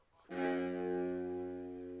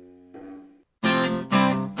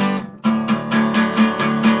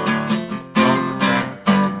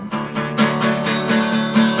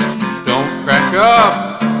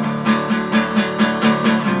up!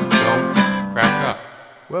 Don't crack up.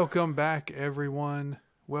 Welcome back, everyone.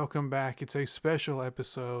 Welcome back. It's a special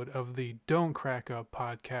episode of the Don't Crack Up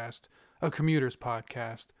podcast, a commuter's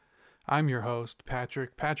podcast. I'm your host,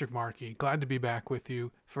 Patrick Markey. Glad to be back with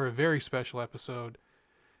you for a very special episode.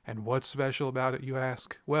 And what's special about it, you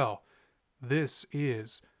ask? Well, this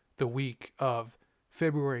is the week of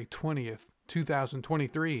February 20th,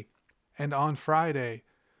 2023. And on Friday,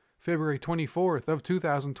 February 24th of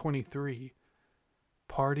 2023,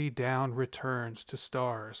 Party Down returns to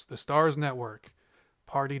Starz, the Starz Network.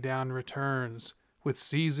 Party Down returns with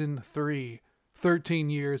Season 3, 13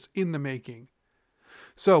 years in the making.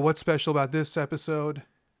 So what's special about this episode?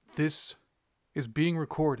 This is being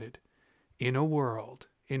recorded in a world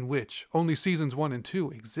in which only Seasons 1 and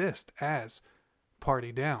 2 exist as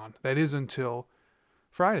Party Down. That is until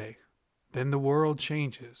Friday. Then the world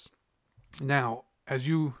changes. Now, as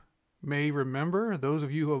you may remember, those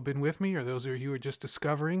of you who have been with me or those of you who are just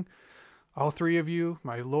discovering, all three of you,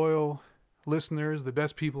 my loyal listeners, the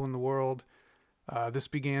best people in the world, this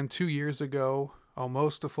began 2 years ago,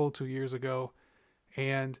 almost a full 2 years ago,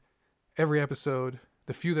 and every episode,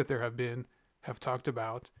 the few that there have been, have talked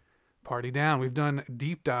about Party Down. We've done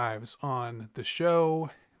deep dives on the show,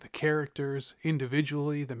 the characters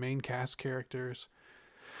individually, the main cast characters,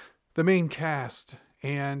 the main cast,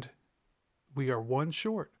 and we are one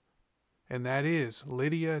short. And that is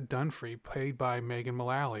Lydia Dunphy, played by Megan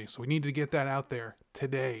Mullally. So we need to get that out there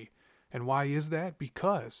today. And why is that?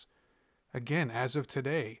 Because, again, as of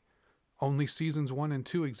today, only Seasons 1 and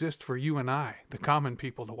 2 exist for you and I, the common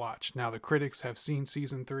people, to watch. Now, the critics have seen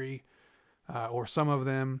Season 3, or some of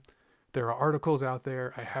them. There are articles out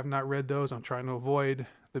there. I have not read those. I'm trying to avoid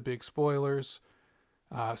the big spoilers.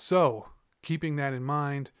 So, keeping that in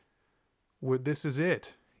mind, this is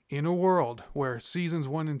it. In a world where Seasons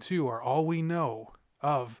 1 and 2 are all we know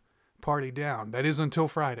of Party Down, that is until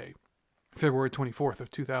Friday, February 24th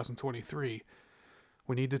of 2023,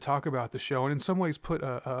 we need to talk about the show and in some ways put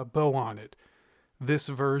a bow on it. This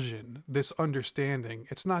version, this understanding,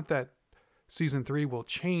 it's not that Season 3 will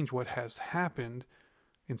change what has happened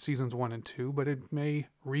in Seasons 1 and 2, but it may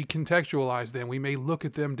recontextualize them. We may look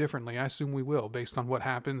at them differently. I assume we will, based on what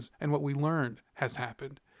happens and what we learned has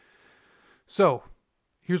happened. So,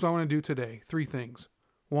 here's what I want to do today. 3 things.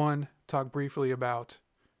 1, talk briefly about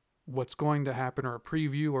what's going to happen or a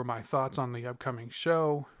preview or my thoughts on the upcoming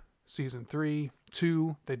show, Season 3.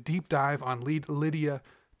 2, the deep dive on Lydia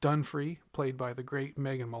Dunphy, played by the great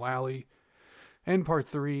Megan Mullally. And part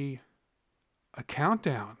 3, a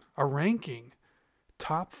countdown, a ranking,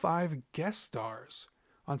 top 5 guest stars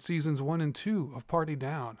on Seasons 1 and 2 of Party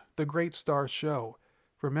Down, the great Starz show.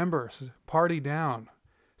 Remember, Party Down,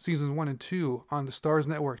 Seasons 1 and 2 on the Starz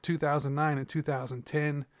Network, 2009 and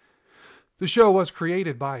 2010. The show was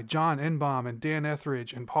created by John Enbom and Dan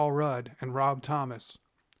Etheridge and Paul Rudd and Rob Thomas.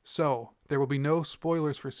 So, there will be no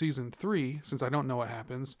spoilers for Season 3, since I don't know what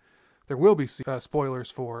happens. There will be spoilers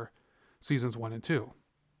for Seasons 1 and 2.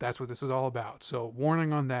 That's what this is all about. So,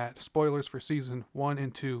 warning on that, spoilers for Season 1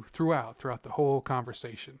 and 2 throughout the whole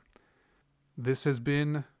conversation. This has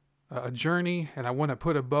been a journey, and I want to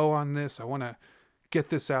put a bow on this. I want to get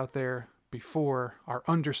this out there before our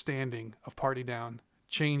understanding of Party Down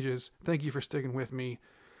changes. Thank you for sticking with me.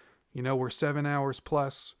 You know, we're 7 hours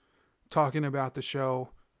plus talking about the show.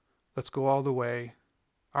 Let's go all the way.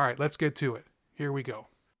 All right, let's get to it. Here we go.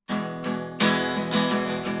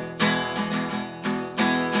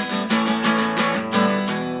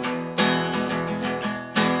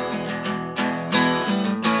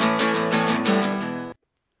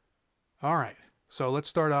 All right. So let's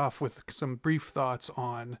start off with some brief thoughts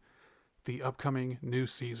on the upcoming new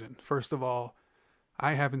season. First of all,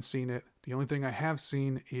 I haven't seen it. The only thing I have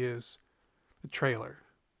seen is the trailer.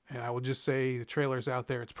 And I will just say the trailer's out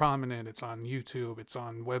there. It's prominent. It's on YouTube. It's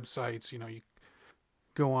on websites. You know, you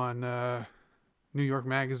go on New York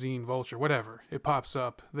Magazine, Vulture, whatever. It pops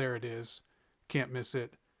up. There it is. Can't miss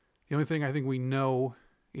it. The only thing I think we know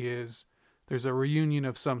is there's a reunion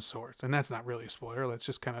of some sort. And that's not really a spoiler. That's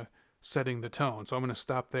just kind of setting the tone. So I'm going to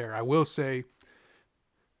stop there. I will say,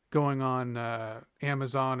 going on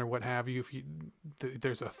Amazon or what have you,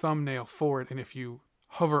 there's a thumbnail for it, and if you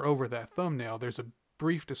hover over that thumbnail, there's a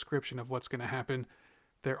brief description of what's going to happen.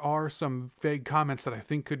 There are some vague comments that I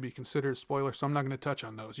think could be considered spoilers, so I'm not going to touch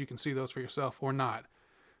on those. You can see those for yourself or not.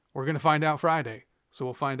 We're going to find out Friday, so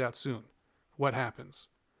we'll find out soon what happens.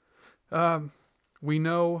 We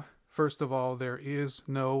know, first of all, there is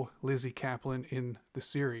no Lizzie Kaplan in the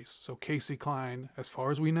series. So Casey Klein, as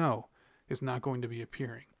far as we know, is not going to be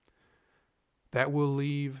appearing. That will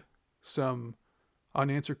leave some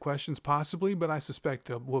Unanswered questions possibly, but I suspect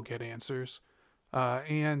we'll get answers.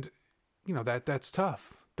 And that's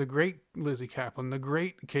tough. The great Lizzie Kaplan, the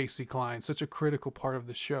great Casey Klein, such a critical part of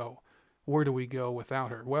the show. Where do we go without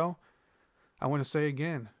her? Well, I want to say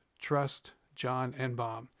again, trust John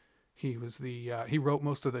Enbom. He wrote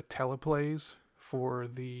most of the teleplays for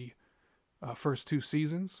the first 2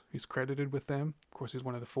 seasons. He's credited with them. Of course, he's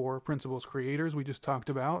one of the 4 principals creators we just talked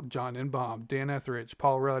about: John Enbom, Dan Etheridge,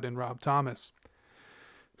 Paul Rudd, and Rob Thomas.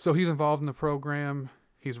 So he's involved in the program.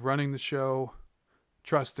 He's running the show.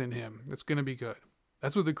 Trust in him. It's going to be good.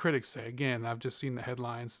 That's what the critics say. Again, I've just seen the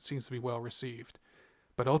headlines. It seems to be well received.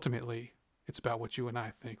 But ultimately, it's about what you and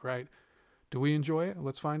I think, right? Do we enjoy it?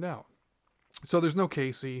 Let's find out. So there's no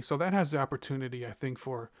Casey. So that has the opportunity, I think,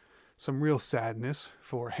 for some real sadness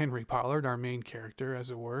for Henry Pollard, our main character, as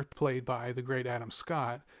it were, played by the great Adam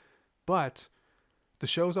Scott. But the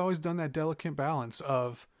show's always done that delicate balance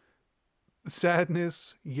of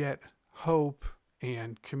sadness, yet hope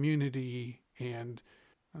and community and,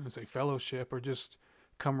 I don't say fellowship, or just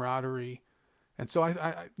camaraderie. And so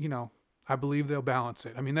I believe they'll balance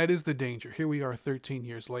it. I mean, that is the danger. Here we are 13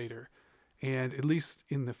 years later. And at least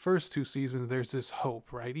in the first 2 seasons, there's this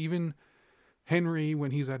hope, right? Even Henry,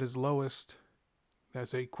 when he's at his lowest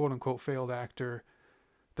as a quote unquote failed actor,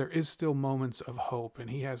 there is still moments of hope, and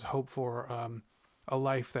he has hope for a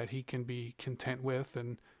life that he can be content with.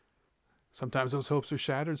 And sometimes those hopes are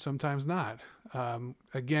shattered, sometimes not.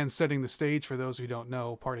 Again, setting the stage for those who don't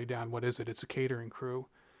know, Party Down, what is it? It's a catering crew,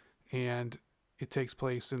 and it takes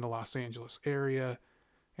place in the Los Angeles area,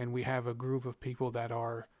 and we have a group of people that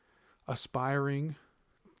are aspiring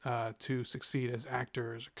to succeed as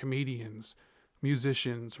actors, comedians,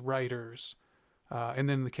 musicians, writers. And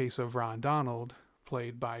then in the case of Ron Donald,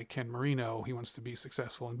 played by Ken Marino, he wants to be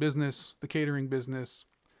successful in business, the catering business,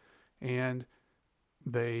 and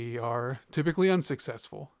they are typically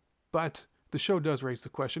unsuccessful. But the show does raise the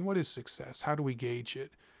question, what is success? How do we gauge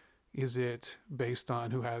it? Is it based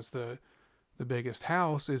on who has the biggest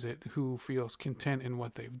house? Is it who feels content in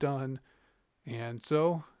what they've done? And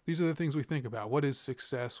so these are the things we think about. What is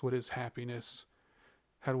success? What is happiness?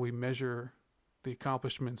 How do we measure the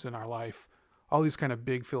accomplishments in our life? All these kind of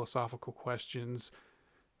big philosophical questions,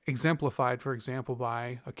 exemplified, for example,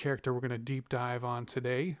 by a character we're going to deep dive on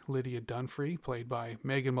today, Lydia Dunphy, played by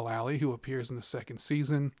Megan Mullally, who appears in the 2nd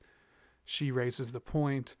season. She raises the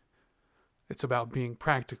point. It's about being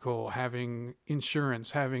practical, having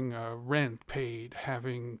insurance, having rent paid,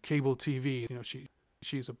 having cable TV.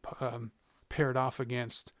 She's paired off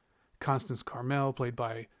against Constance Carmel, played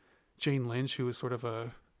by Jane Lynch, who is sort of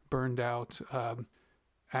a burned out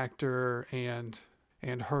actor, and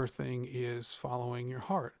her thing is following your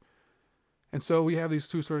heart. And so we have these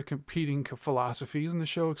 2 sort of competing philosophies, and the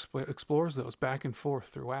show explores those back and forth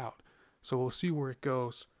throughout. So we'll see where it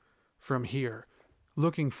goes from here.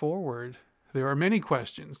 Looking forward, there are many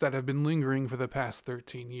questions that have been lingering for the past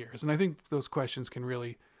 13 years. And I think those questions can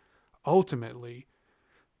really ultimately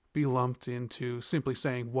be lumped into simply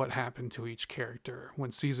saying what happened to each character.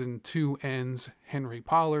 When season 2 ends, Henry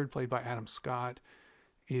Pollard, played by Adam Scott,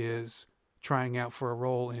 is trying out for a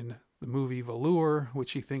role in the movie Velour,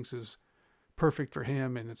 which he thinks is perfect for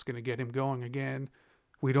him and it's going to get him going again.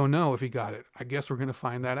 We don't know if he got it. I guess we're going to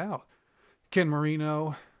find that out. Ken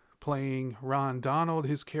Marino, playing Ron Donald,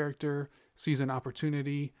 his character, sees an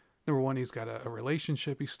opportunity. Number one, he's got a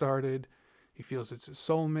relationship he started. He feels it's his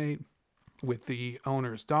soulmate with the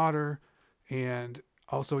owner's daughter. And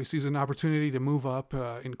also he sees an opportunity to move up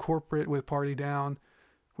in corporate with Party Down,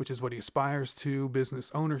 which is what he aspires to,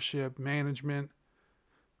 business ownership, management.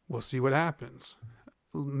 We'll see what happens.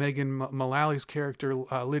 Megan Mullally's character,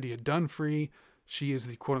 Lydia Dunphy, she is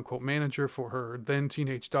the quote-unquote manager for her then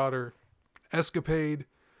teenage daughter, Escapade.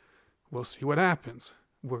 We'll see what happens.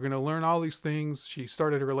 We're going to learn all these things. She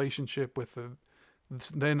started a relationship with the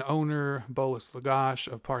then owner, Boris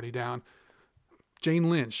Lagash of Party Down. Jane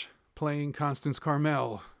Lynch, playing Constance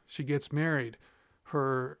Carmel. She gets married.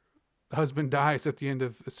 Her husband dies at the end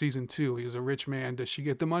of season 2. He's a rich man. Does she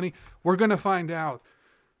get the money? We're going to find out.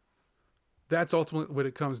 That's ultimately what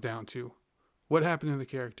it comes down to. What happened to the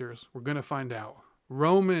characters? We're going to find out.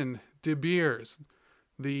 Roman De Beers,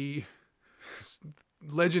 the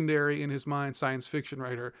legendary in his mind science fiction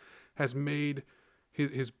writer, has made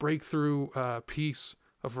his breakthrough piece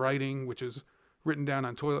of writing, which is written down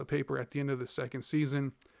on toilet paper at the end of the 2nd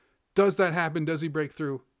season. Does that happen? Does he break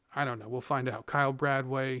through? I don't know. We'll find out. Kyle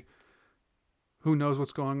Bradway, who knows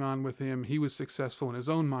what's going on with him? He was successful in his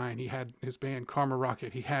own mind. He had his band Karma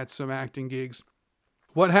Rocket. He had some acting gigs.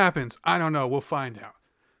 What happens? I don't know. We'll find out.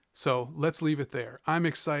 So let's leave it there. I'm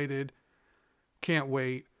excited. Can't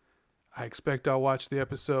wait. I expect I'll watch the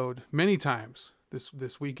episode many times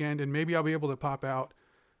this weekend, and maybe I'll be able to pop out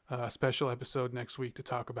a special episode next week to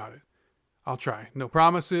talk about it. I'll try. No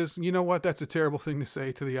promises. You know what? That's a terrible thing to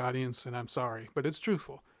say to the audience, and I'm sorry, but it's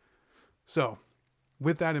truthful. So,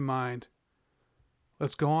 with that in mind,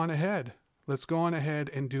 let's go on ahead. Let's go on ahead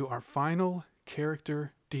and do our final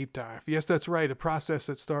character deep dive. Yes, that's right. A process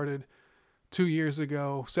that started 2 years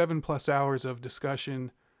ago, 7+ hours of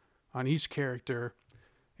discussion on each character.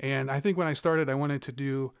 And I think when I started, I wanted to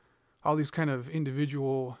do all these kind of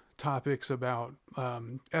individual topics about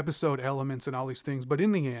episode elements and all these things. But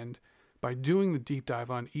in the end, by doing the deep dive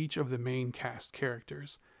on each of the main cast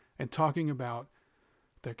characters and talking about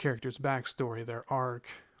their character's backstory, their arc,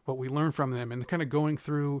 what we learn from them, and kind of going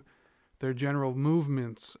through their general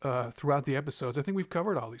movements throughout the episodes, I think we've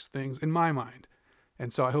covered all these things in my mind.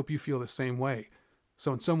 And so I hope you feel the same way.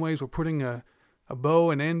 So in some ways, we're putting a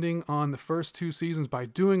bow and ending on the first 2 seasons by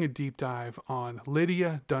doing a deep dive on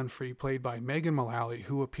Lydia Dunphy, played by Megan Mullally,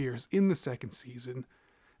 who appears in the 2nd season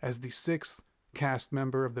as the 6th cast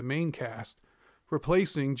member of the main cast,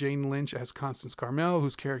 replacing Jane Lynch as Constance Carmel,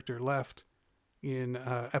 whose character left in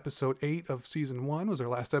episode 8 of season 1, was her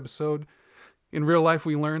last episode. In real life,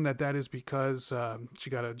 we learned that is because she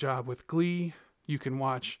got a job with Glee. You can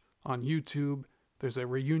watch on YouTube. There's a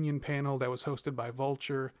reunion panel that was hosted by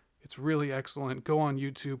Vulture. It's really excellent. Go on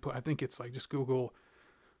YouTube. I think it's like just Google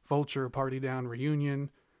Vulture Party Down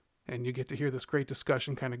Reunion, and you get to hear this great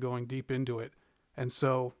discussion kind of going deep into it. And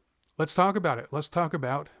so let's talk about it. Let's talk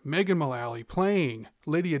about Megan Mullally playing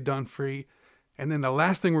Lydia Dunphy. And then the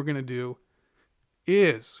last thing we're going to do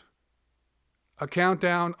is a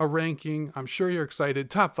countdown, a ranking. I'm sure you're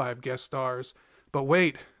excited. Top 5 guest stars. But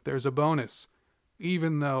wait, there's a bonus.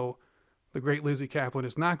 Even though the great Lizzie Kaplan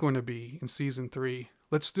is not going to be in season 3,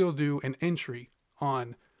 let's still do an entry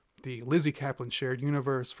on the Lizzie Kaplan shared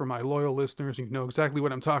universe. For my loyal listeners, you know exactly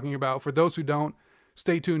what I'm talking about. For those who don't,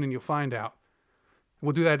 stay tuned and you'll find out.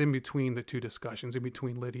 We'll do that in between the 2 discussions, in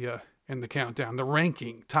between Lydia and the countdown, the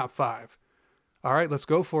ranking, top 5. All right, let's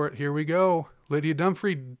go for it. Here we go. Lydia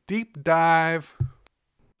Dunphy, deep dive.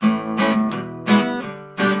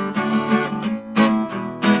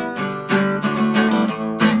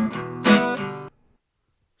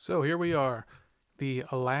 So here we are, the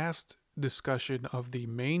last discussion of the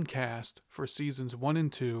main cast for seasons 1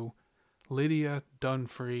 and 2, Lydia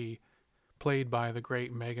Dunphy, played by the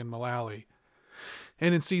great Megan Mullally.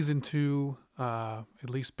 And in season 2, at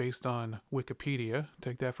least based on Wikipedia,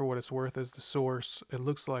 take that for what it's worth as the source, it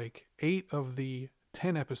looks like 8 of the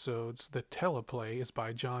 10 episodes, the teleplay, is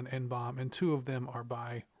by John Enbaum, and 2 of them are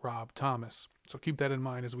by Rob Thomas. So keep that in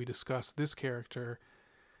mind as we discuss this character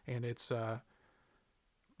and its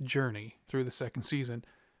journey through the 2nd season.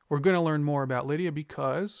 We're going to learn more about Lydia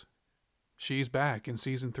because she's back in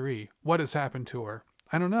season 3. What has happened to her?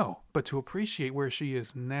 I don't know. But to appreciate where she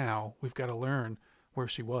is now, we've got to learn where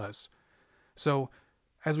she was. So,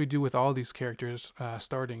 as we do with all these characters,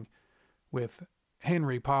 starting with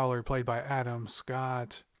Henry Pollard, played by Adam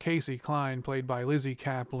Scott, Casey Klein, played by Lizzie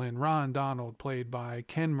Kaplan, Ron Donald, played by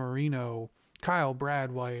Ken Marino, Kyle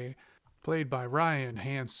Bradway, played by Ryan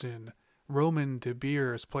Hansen, Roman De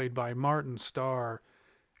Beers, played by Martin Starr,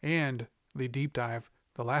 and the deep dive,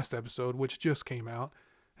 the last episode, which just came out,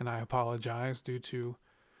 and I apologize due to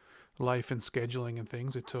life and scheduling and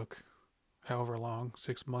things. It took however long,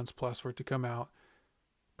 6 months plus for it to come out.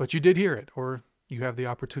 But you did hear it, or you have the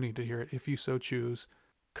opportunity to hear it if you so choose.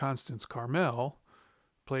 Constance Carmel,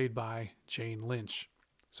 played by Jane Lynch.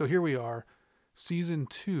 So here we are. Season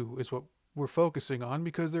 2 is what we're focusing on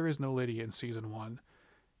because there is no Lydia in season 1.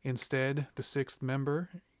 Instead, the 6th member,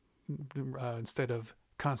 instead of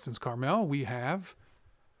Constance Carmel, we have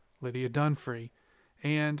Lydia Dunphy.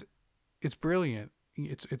 And it's brilliant.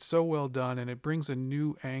 It's so well done, and it brings a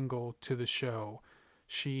new angle to the show.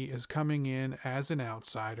 She is coming in as an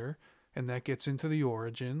outsider, and that gets into the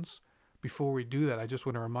origins. Before we do that, I just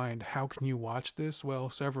want to remind, how can you watch this? Well,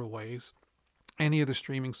 several ways. Any of the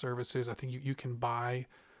streaming services, I think you can buy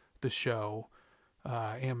the show,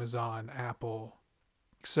 Amazon, Apple,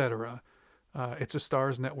 etc. It's a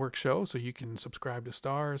Starz Network show, so you can subscribe to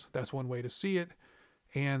Starz. That's one way to see it.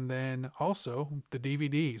 And then also the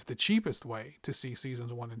DVDs. The cheapest way to see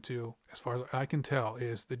seasons 1 and 2, as far as I can tell,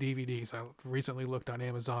 is the DVDs. I recently looked on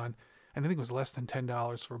Amazon, and I think it was less than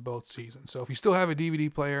 $10 for both seasons. So if you still have a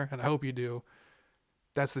DVD player, and I hope you do,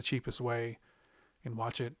 that's the cheapest way. And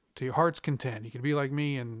watch it to your heart's content. You can be like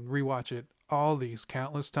me and rewatch it all these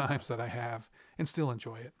countless times that I have and still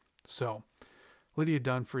enjoy it. So Lydia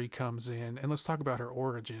Dunphy comes in, and let's talk about her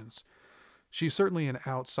origins. she's certainly an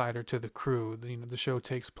outsider to the crew. The show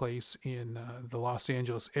takes place in the Los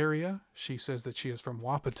Angeles area. She says that she is from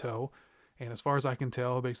Wapato, and as far as I can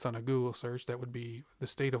tell, based on a Google search, that would be the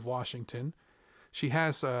state of Washington. She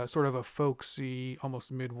has sort of a folksy,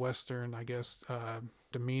 almost Midwestern, I guess,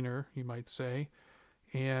 demeanor, you might say.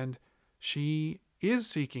 And she is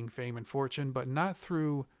seeking fame and fortune, but not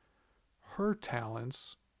through her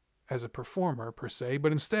talents as a performer, per se,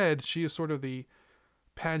 but instead she is sort of the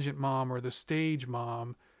pageant mom or the stage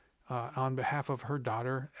mom on behalf of her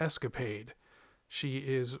daughter, Escapade. She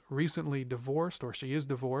is recently divorced, or she is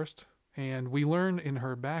divorced, and we learn in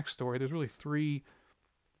her backstory, there's really three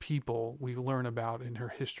people we learn about in her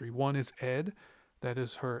history. One is Ed, that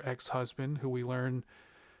is her ex-husband, who we learn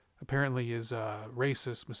apparently is a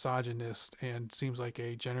racist, misogynist, and seems like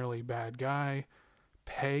a generally bad guy.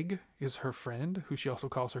 Peg is her friend, who she also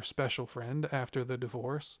calls her special friend after the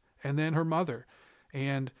divorce. And then her mother.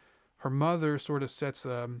 And her mother sort of sets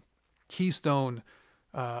a keystone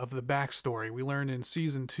of the backstory. We learn in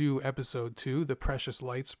season 2, episode 2, the Precious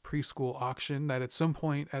Lights preschool auction, that at some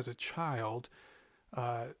point as a child,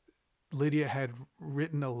 Lydia had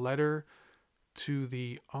written a letter to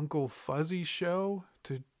the Uncle Fuzzy show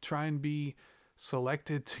to try and be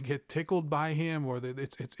selected to get tickled by him, or that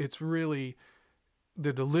it's really,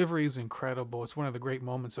 the delivery is incredible. It's one of the great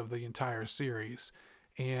moments of the entire series.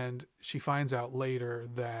 And she finds out later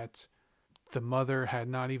that the mother had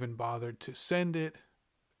not even bothered to send it.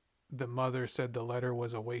 The mother said the letter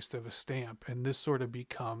was a waste of a stamp, and this sort of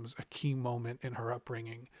becomes a key moment in her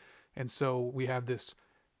upbringing. And so we have this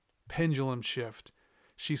pendulum shift.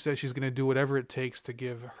 She says she's going to do whatever it takes to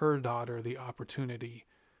give her daughter the opportunity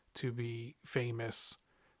to be famous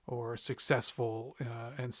or successful.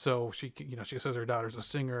 And so she says her daughter's a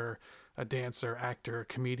singer, a dancer, actor,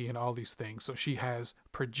 comedian, all these things. So she has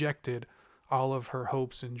projected all of her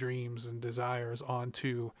hopes and dreams and desires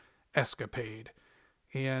onto Escapade.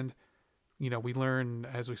 And, we learn,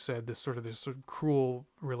 as we said, this sort of cruel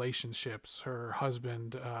relationships. Her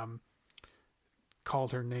husband,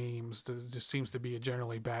 called her names, just seems to be a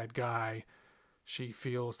generally bad guy. She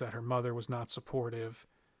feels that her mother was not supportive,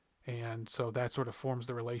 and so that sort of forms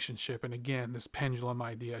the relationship. And again, this pendulum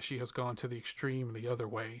idea, she has gone to the extreme the other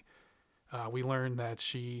way. We learn that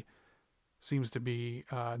she seems to be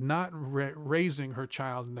not raising her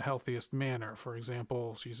child in the healthiest manner. For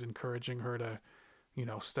example, she's encouraging her to,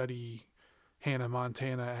 study Hannah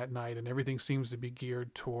Montana at night, and everything seems to be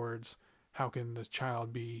geared towards how can the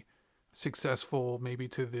child be successful, maybe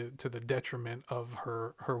to the detriment of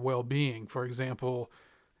her well-being. For example,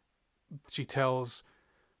 she tells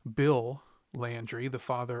Bill Landry, the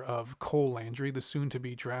father of Cole Landry, the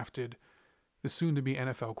soon-to-be NFL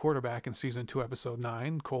quarterback in season 2, episode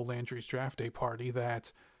 9, Cole Landry's draft day party,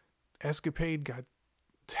 that Escapade got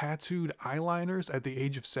tattooed eyeliners at the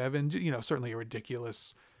age of 7. Certainly a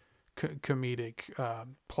ridiculous comedic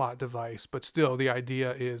plot device, but still the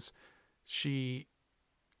idea is she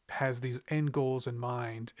has these end goals in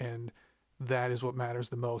mind, and that is what matters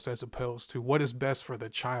the most, as opposed to what is best for the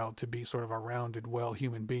child to be sort of a rounded, well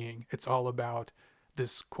human being. It's all about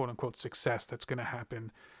this quote unquote success that's going to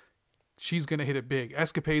happen. She's going to hit it big.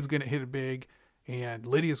 Escapade's going to hit it big, and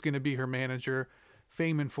Lydia's going to be her manager,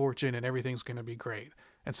 fame and fortune, and everything's going to be great.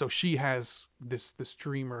 And so she has this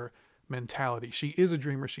dreamer mentality. She is a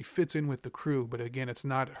dreamer. She fits in with the crew, but again, it's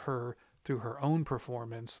not her through her own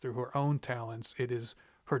performance, through her own talents. It is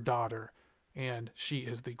her daughter, and she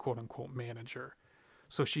is the quote-unquote manager.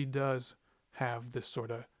 So she does have this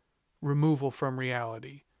sort of removal from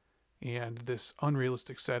reality and this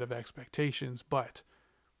unrealistic set of expectations, but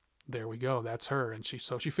there we go. That's her, and she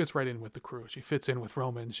fits right in with the crew. She fits in with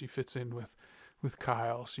Roman. She fits in with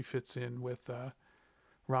Kyle. She fits in with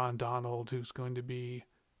Ron Donald, who's going to be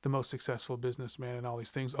the most successful businessman and all these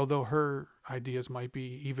things, although her ideas might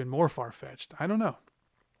be even more far-fetched. I don't know,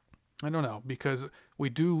 because we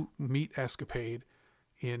do meet Escapade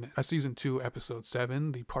in season 2, episode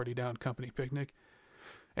 7, the Party Down Company Picnic,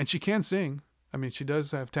 and she can sing. I mean, she does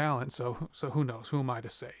have talent, so who knows? Who am I to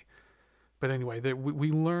say? But anyway,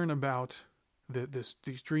 we learn about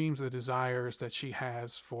these dreams, the desires that she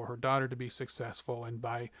has for her daughter to be successful, and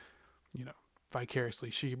by, vicariously,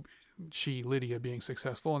 she Lydia being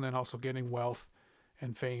successful, and then also getting wealth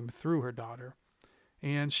and fame through her daughter.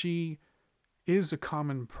 And she is a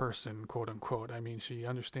common person, quote unquote. I mean, she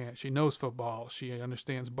knows football, she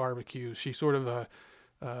understands barbecues, she's sort of a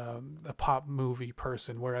pop movie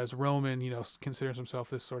person, whereas Roman, considers himself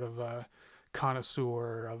this sort of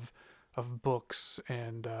connoisseur of books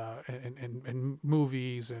and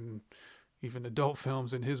movies and even adult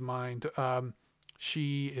films in his mind.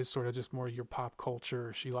 She is sort of just more your pop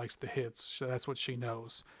culture. She likes the hits. So that's what she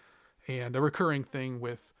knows. And a recurring thing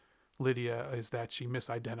with Lydia is that she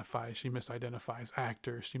misidentifies. She misidentifies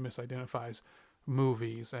actors. She misidentifies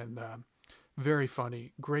movies. And very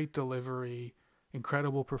funny. Great delivery.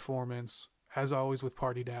 Incredible performance. As always with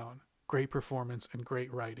Party Down. Great performance and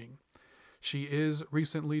great writing. She is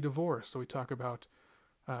recently divorced. So we talk about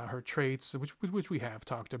her traits, which we have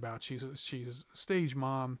talked about. She's a stage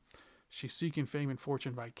mom. She's seeking fame and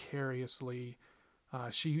fortune vicariously.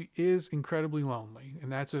 She is incredibly lonely,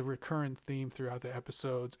 and that's a recurrent theme throughout the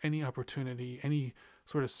episodes. Any opportunity, any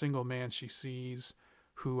sort of single man she sees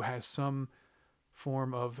who has some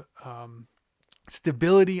form of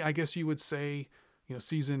stability, I guess you would say. You know,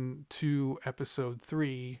 season 2, episode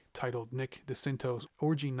 3, titled Nick DeCinto's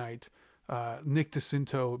Orgy Night. Nick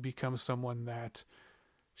DeCinto becomes someone that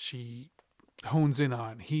she hones in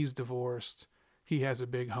on. He's divorced. He has a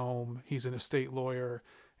big home. He's an estate lawyer,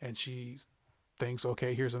 and she thinks,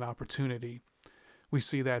 okay, here's an opportunity. We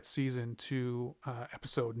see that season 2,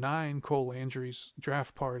 episode 9, Cole Landry's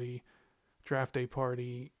draft day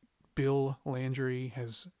party. Bill Landry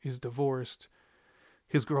is divorced.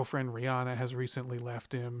 His girlfriend Rihanna has recently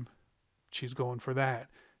left him. She's going for that.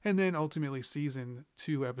 And then ultimately season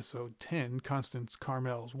 2, episode 10, Constance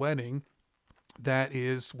Carmel's wedding. That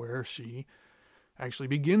is where she actually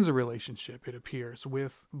begins a relationship, it appears,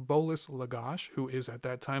 with Bolis Lagash, who is at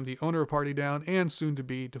that time the owner of Party Down and soon to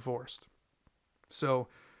be divorced. So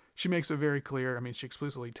she makes it very clear. I mean, she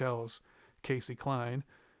explicitly tells Casey Klein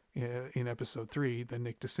in episode 3, the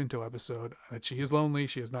Nick DeCinto episode, that she is lonely.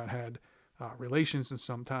 She has not had relations in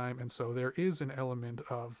some time. And so there is an element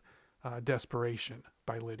of desperation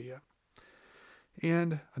by Lydia.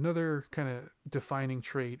 And another kind of defining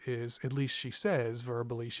trait is, at least she says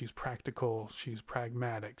verbally, she's practical, she's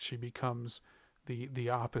pragmatic. She becomes the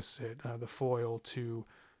opposite, the foil to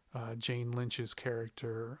Jane Lynch's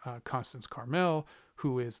character, Constance Carmel,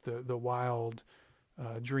 who is the wild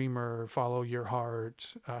dreamer, follow your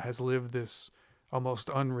heart, has lived this almost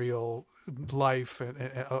unreal life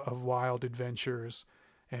of wild adventures.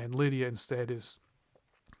 And Lydia instead is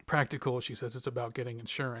practical. She says it's about getting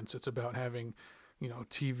insurance. It's about having,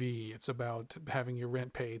 TV. It's about having your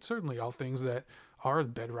rent paid. Certainly all things that are the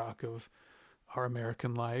bedrock of our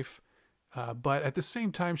American life. But at the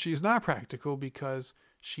same time, she is not practical because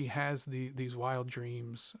she has these wild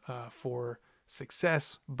dreams for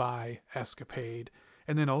success by escapade.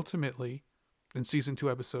 And then ultimately, in season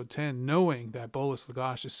 2, episode 10, knowing that Bolis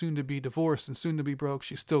Lagash is soon to be divorced and soon to be broke,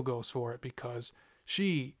 she still goes for it because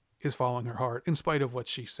she is following her heart in spite of what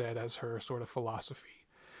she said as her sort of philosophy.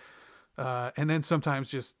 And then sometimes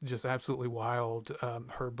just absolutely wild,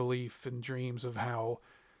 her belief and dreams of how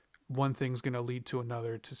one thing's going to lead to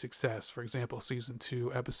another to success. For example, season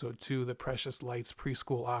 2, episode 2, the Precious Lights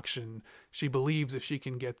preschool auction. She believes if she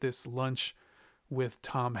can get this lunch with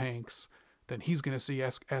Tom Hanks, then he's going to see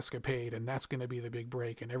Escapade, and that's going to be the big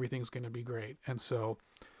break, and everything's going to be great. And so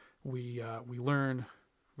we learn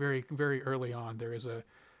very, very early on there is a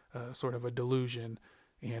sort of a delusion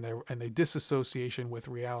and a disassociation with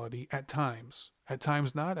reality at times. At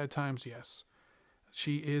times not, at times yes.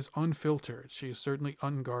 She is unfiltered. She is certainly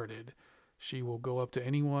unguarded. She will go up to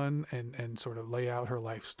anyone and sort of lay out her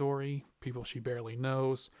life story, people she barely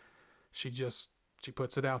knows. She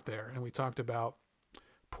puts it out there. And we talked about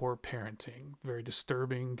poor parenting, very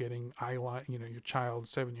disturbing, getting eyeliner, your child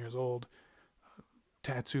 7 years old,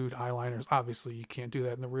 tattooed eyeliners. Obviously you can't do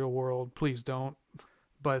that in the real world. Please don't.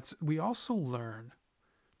 But we also learn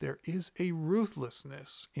there is a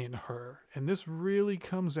ruthlessness in her. And this really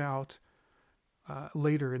comes out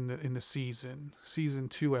later in the season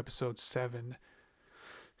 2, episode 7.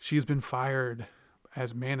 She has been fired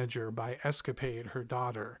as manager by Escapade, her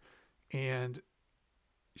daughter, and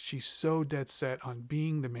she's so dead set on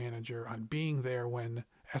being the manager, on being there when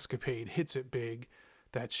Escapade hits it big,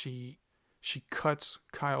 that she cuts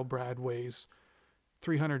Kyle Bradway's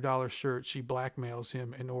 $300 shirt. She blackmails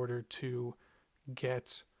him in order to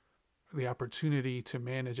get the opportunity to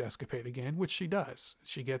manage Escapade again, which she does.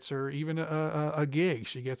 She gets her even a gig.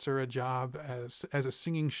 She gets her a job as a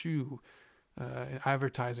singing shoe, an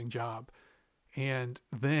advertising job. And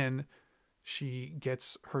then she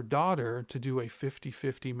gets her daughter to do a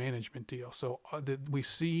 50-50 management deal. So we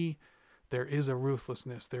see there is a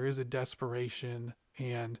ruthlessness, there is a desperation.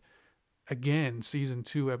 And again, season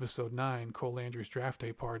 2, episode 9, Cole Landry's draft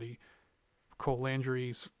day party. Cole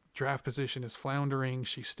Landry's draft position is floundering.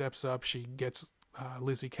 She steps up. She gets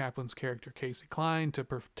Lizzie Kaplan's character, Casey Klein, to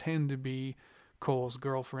pretend to be Cole's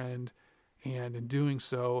girlfriend. And in doing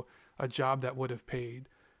so, a job that would have paid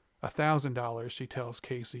 $1,000, she tells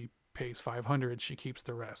Casey, pays 500, she keeps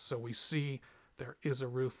the rest. So we see there is a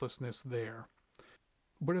ruthlessness there.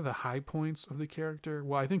 What are the high points of the character?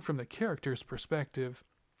 Well, I think from the character's perspective,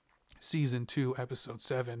 season 2, episode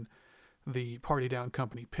 7, the Party Down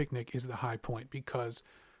Company picnic is the high point, because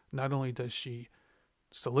not only does she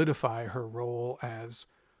solidify her role as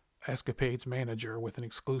Escapade's manager with an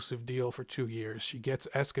exclusive deal for 2 years, she gets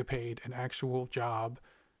Escapade an actual job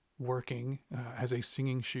working as a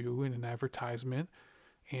singing shoe in an advertisement,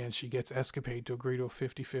 and she gets Escapade to agree to a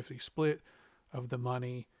 50-50 split of the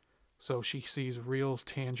money. So she sees real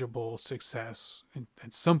tangible success, and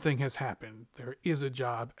something has happened. There is a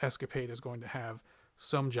job. Escapade is going to have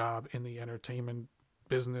some job in the entertainment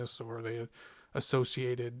business or the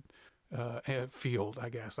associated field, I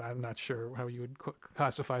guess. I'm not sure how you would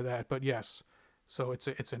classify that, but yes. So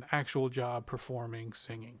it's an actual job performing,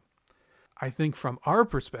 singing. I think from our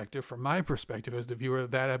perspective, from my perspective as the viewer,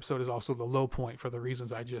 that episode is also the low point for the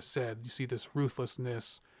reasons I just said. You see this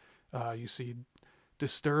ruthlessness, you see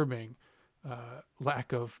disturbing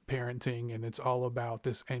lack of parenting, and it's all about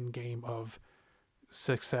this end game of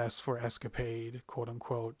success for Escapade, quote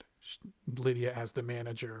unquote, Lydia as the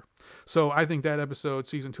manager. So I think that episode,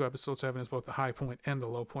 season 2, episode 7, is both the high point and the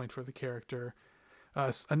low point for the character.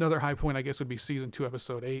 Another high point, I guess, would be season 2,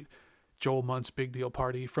 episode 8, Joel Munt's big deal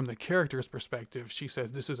party. From the character's perspective, she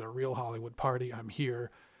says, "This is a real Hollywood party. I'm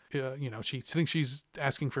here." She thinks she's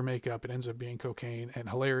asking for makeup. It ends up being cocaine, and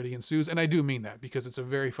hilarity ensues. And I do mean that, because it's a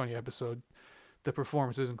very funny episode. The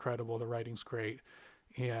performance is incredible. The writing's great.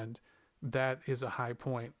 And that is a high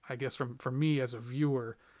point, I guess, for me as a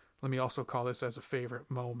viewer. Let me also call this as a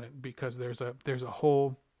favorite moment, because there's a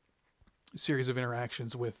whole series of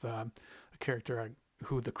interactions with a character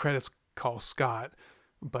who the credits call Scott,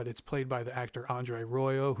 but it's played by the actor Andre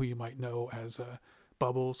Royo, who you might know as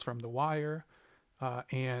Bubbles from The Wire.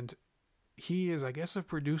 And he is, I guess, a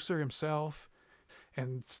producer himself.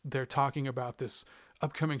 And they're talking about this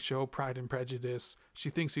upcoming show, Pride and Prejudice.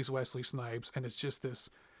 She thinks he's Wesley Snipes, and it's just this,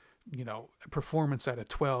 performance at a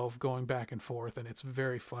 12 going back and forth. And it's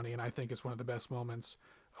very funny. And I think it's one of the best moments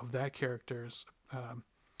of that character's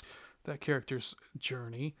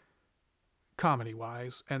journey,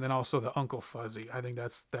 comedy-wise. And then also the Uncle Fuzzy. I think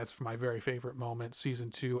that's my very favorite moment.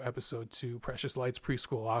 Season 2, episode 2, Precious Light's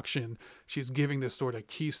preschool auction. She's giving this sort of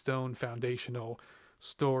keystone foundational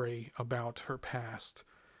story about her past,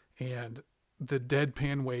 and the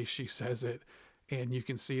deadpan way she says it, and you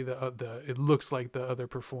can see it looks like the other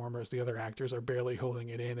performers, the other actors, are barely holding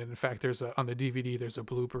it in. And in fact, on the DVD, there's a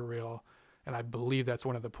blooper reel, and I believe that's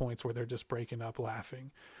one of the points where they're just breaking up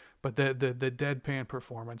laughing. But the deadpan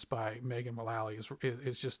performance by Megan Mullally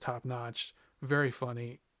is just top notch, very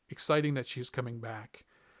funny, exciting that she's coming back.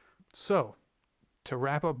 So, to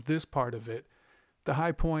wrap up this part of it, the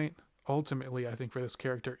high point ultimately, I think, for this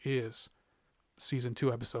character is season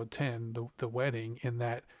 2, episode 10, the wedding, in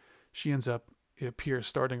that she ends up, it appears,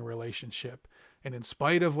 starting a relationship. And in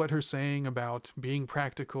spite of what her saying about being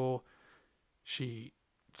practical, she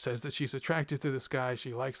says that she's attracted to this guy.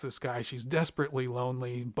 She likes this guy. She's desperately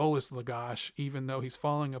lonely. Boris Lagash, even though he's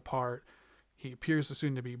falling apart, he appears to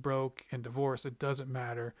soon to be broke and divorced. It doesn't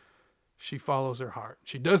matter. She follows her heart.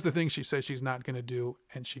 She does the things she says she's not going to do,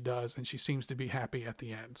 and she does, and she seems to be happy at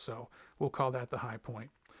the end. So we'll call that the high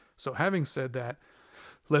point. So having said that,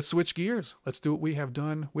 let's switch gears. Let's do what we have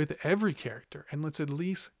done with every character, and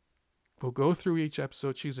we'll go through each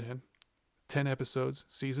episode she's in, 10 episodes,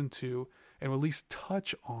 season 2, and we'll at least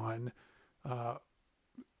touch on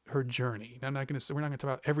her journey. Now, we're not going to talk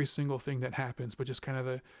about every single thing that happens, but just kind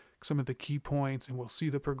of some of the key points, and we'll see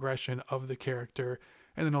the progression of the character.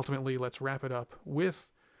 And then ultimately, let's wrap it up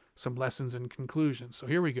with some lessons and conclusions. So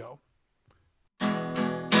here we go.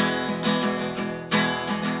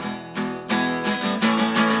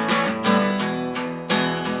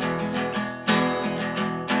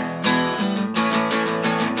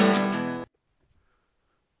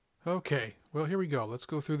 Okay, well, here we go. Let's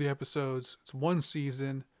go through the episodes. It's one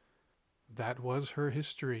season. That was her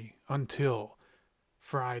history until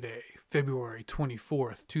Friday, February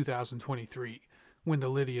 24th, 2023, when the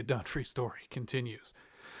Lydia Dunphy story continues.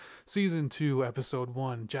 Season 2, episode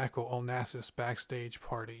 1, Jackal Onassis backstage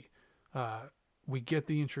party. We get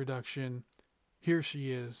the introduction. Here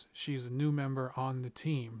she is. She's a new member on the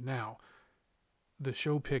team. Now, the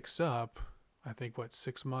show picks up, I think,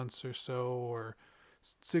 6 months or so, or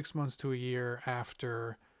 6 months to a year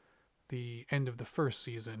after the end of the first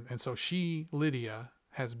season. And so Lydia,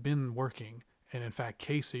 has been working. And in fact,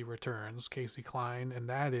 Casey returns, Casey Klein, and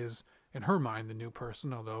that is, in her mind, the new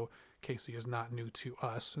person, although Casey is not new to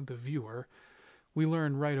us, the viewer. We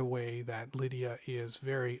learn right away that Lydia is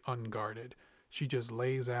very unguarded. She just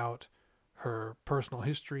lays out her personal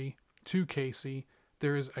history to Casey.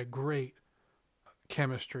 There is a great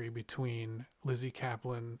chemistry between Lizzie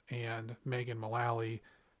Kaplan and Megan Mullally.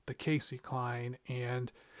 The Casey Klein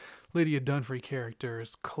and Lydia Dunphy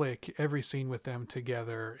characters click. Every scene with them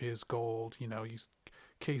together is gold.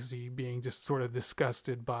 Casey being just sort of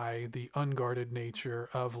disgusted by the unguarded nature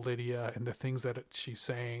of Lydia and the things that she's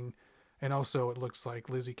saying. And also it looks like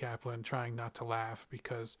Lizzie Kaplan trying not to laugh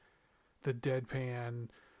because the deadpan,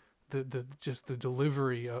 the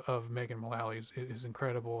delivery of Megan Mullally is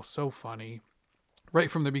incredible, so funny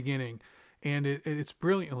right from the beginning. And it's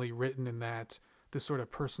brilliantly written in that this sort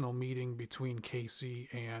of personal meeting between Casey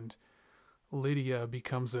and Lydia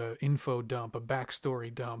becomes a info dump, a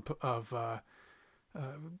backstory dump of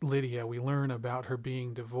Lydia. We learn about her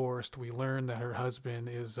being divorced. We learn that her husband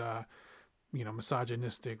is,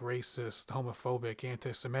 misogynistic, racist, homophobic,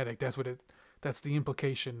 anti-Semitic. That's the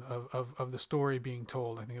implication of the story being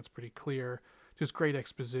told. I think it's pretty clear. Just great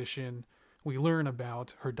exposition. We learn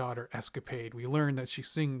about her daughter Escapade. We learn that she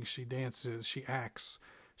sings, she dances, she acts.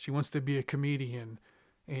 She wants to be a comedian.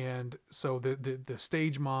 And so the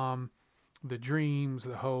stage mom, the dreams,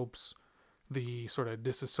 the hopes, the sort of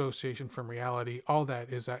disassociation from reality, all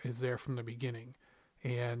that is there from the beginning.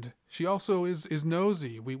 And she also is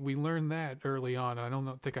nosy. We learned that early on. I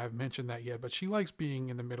don't think I've mentioned that yet, but she likes being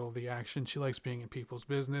in the middle of the action. She likes being in people's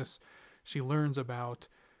business. She learns about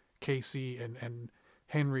Casey and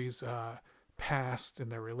Henry's past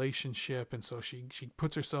and their relationship, and so she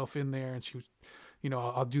puts herself in there, and she,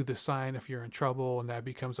 I'll do the sign if you're in trouble, and that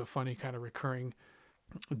becomes a funny kind of recurring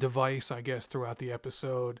device, I guess, throughout the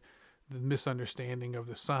episode. The misunderstanding of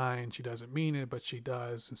the sign. She doesn't mean it, but she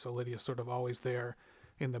does. And so Lydia's sort of always there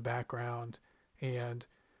in the background. And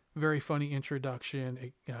very funny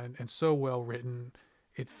introduction and so well written.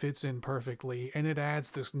 It fits in perfectly. And it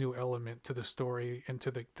adds this new element to the story and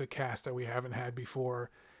to the cast that we haven't had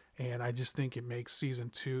before. And I just think it makes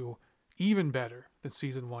season 2 even better than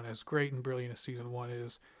season 1. As great and brilliant as season 1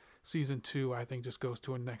 is, season 2, I think, just goes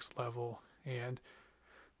to a next level. And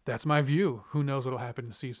that's my view. Who knows what'll happen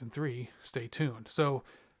in season 3? Stay tuned. So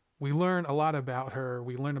we learn a lot about her.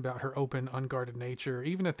 We learn about her open, unguarded nature.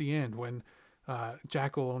 Even at the end, when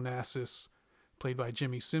Jackal Onassis, played by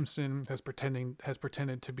Jimmy Simpson, has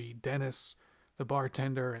pretended to be Dennis, the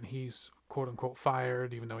bartender, and he's quote unquote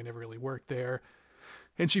fired, even though he never really worked there.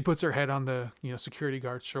 And she puts her head on the security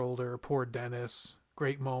guard's shoulder. Poor Dennis.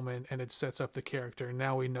 Great moment, and it sets up the character.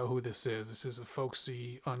 Now we know who this is. This is a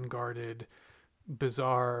folksy, unguarded,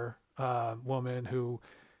 bizarre woman who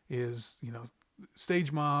is,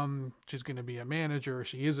 stage mom. She's going to be a manager.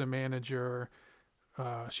 She is a manager.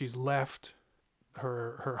 She's left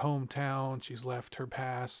her hometown. She's left her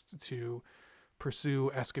past to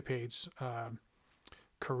pursue Escapade's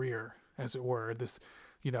career, as it were. This,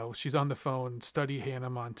 she's on the phone. Study Hannah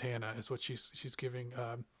Montana is what she's giving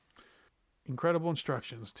incredible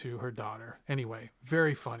instructions to her daughter. Anyway,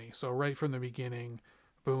 very funny. So right from the beginning,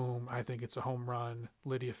 boom, I think it's a home run.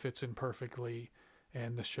 Lydia fits in perfectly,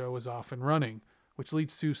 and the show is off and running, which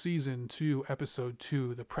leads to season 2, episode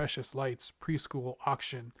 2, The Precious Lights Preschool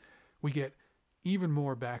Auction. We get even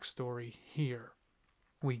more backstory here.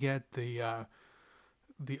 We get the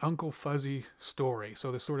Uncle Fuzzy story.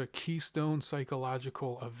 So the sort of keystone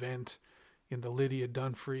psychological event in the Lydia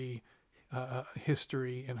Dunphy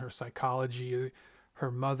history and her psychology.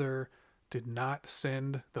 Her mother did not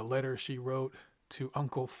send the letter she wrote to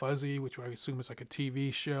Uncle Fuzzy, which I assume is like a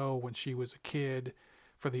TV show, when she was a kid,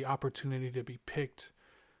 for the opportunity to be picked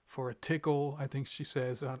for a tickle, I think she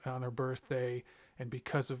says, on her birthday. And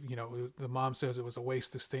because of, the mom says it was a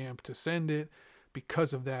waste of stamp to send it.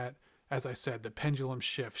 Because of that, as I said, the pendulum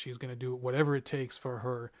shifts. She's going to do whatever it takes for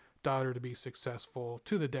her daughter to be successful,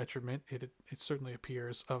 to the detriment, it certainly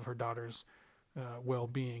appears, of her daughter's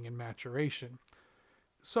well-being and maturation.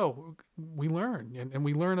 So we learn, and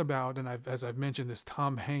we learn about, and as I've mentioned, this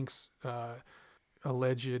Tom Hanks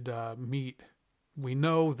alleged meet. We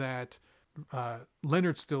know that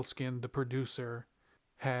Leonard Stiltskin, the producer,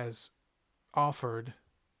 has offered,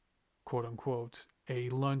 quote unquote, a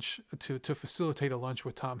lunch to facilitate a lunch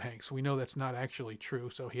with Tom Hanks. We know that's not actually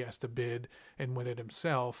true, so he has to bid and win it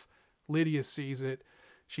himself. Lydia sees it.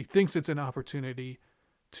 She thinks it's an opportunity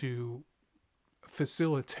to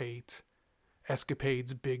facilitate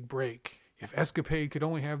Escapade's big break. If Escapade could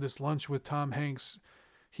only have this lunch with Tom Hanks,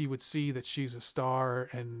 he would see that she's a star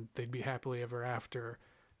and they'd be happily ever after.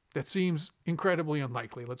 That seems incredibly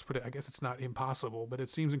unlikely. Let's put it, I guess it's not impossible, but it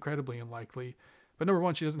seems incredibly unlikely. But number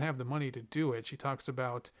one, she doesn't have the money to do it. She talks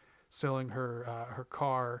about selling her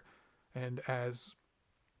car, and as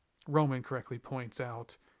Roman correctly points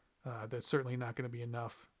out, That's certainly not going to be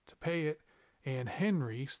enough to pay it. And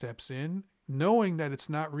Henry steps in, knowing that it's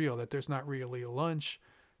not real, that there's not really a lunch,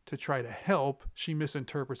 to try to help. She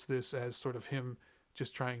misinterprets this as sort of him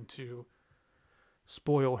just trying to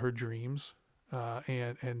spoil her dreams,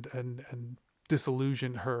 and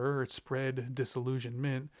disillusion her, or spread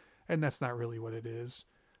disillusionment, and that's not really what it is.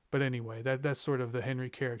 But anyway, that's sort of the Henry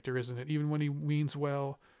character, isn't it? Even when he means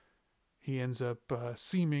well, he ends up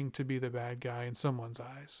seeming to be the bad guy in someone's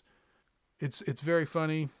eyes. It's very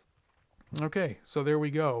funny. Okay, so there we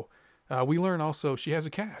go. We learn also she has a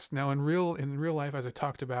cast now in real life, as I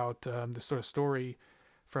talked about the sort of story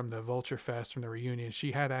from the Vulture Fest, from the reunion.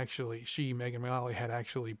 Megan Mullally had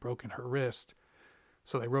actually broken her wrist,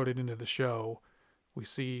 so they wrote it into the show. We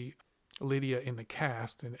see Lydia in the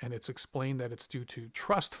cast, and it's explained that it's due to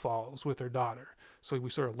trust falls with her daughter. So we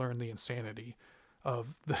sort of learn the insanity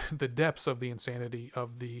of the depths of the insanity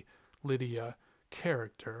of the Lydia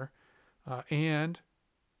character, and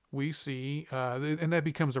we see, and that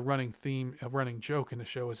becomes a running theme, a running joke in the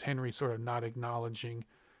show, is Henry sort of not acknowledging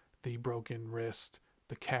the broken wrist,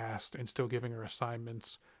 the cast, and still giving her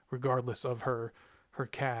assignments regardless of her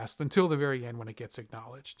cast until the very end when it gets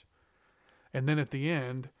acknowledged. And then at the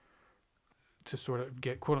end, to sort of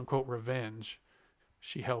get quote unquote revenge,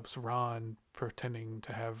 she helps Ron pretending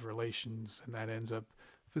to have relations, and that ends up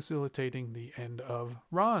facilitating the end of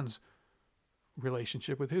Ron's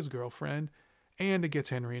relationship with his girlfriend, and it gets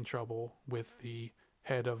Henry in trouble with the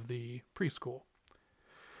head of the preschool.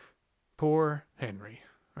 Poor Henry,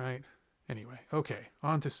 right? Anyway, okay,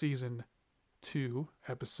 on to season 2,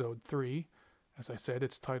 episode 3. As I said,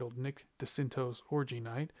 it's titled Nick DeCinto's Orgy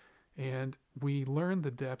Night, and we learn the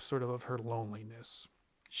depths sort of her loneliness.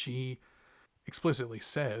 She explicitly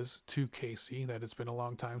says to Casey that it's been a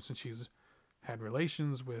long time since she's had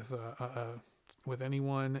relations with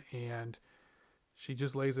anyone, and she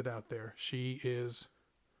just lays it out there. She is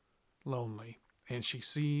lonely, and she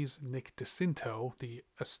sees Nick DeCinto, the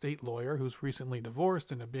estate lawyer who's recently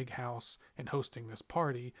divorced, in a big house and hosting this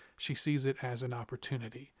party. She sees it as an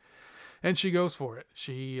opportunity, and she goes for it.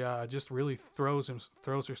 She just really throws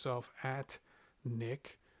herself at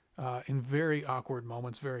Nick in very awkward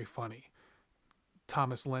moments, very funny.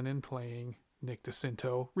 Thomas Lennon, playing Nick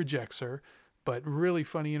DeCinto, rejects her, but really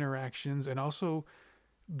funny interactions, and also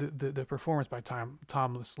the performance by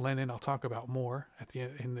Thomas Lennon. I'll talk about more at the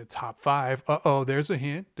end in the top 5. There's a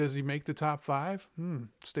hint. Does he make the top 5?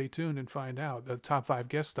 Stay tuned and find out. The top 5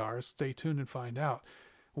 guest stars. Stay tuned and find out.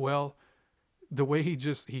 Well, the way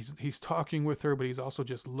he's talking with her, but he's also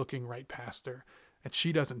just looking right past her, and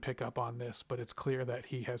she doesn't pick up on this, but it's clear that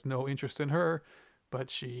he has no interest in her, but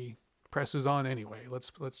she presses on anyway.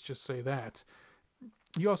 Let's just say that.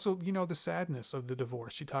 You also, the sadness of the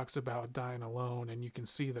divorce. She talks about dying alone, and you can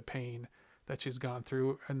see the pain that she's gone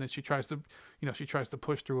through, and then she tries to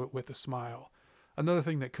push through it with a smile. Another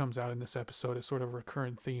thing that comes out in this episode is sort of a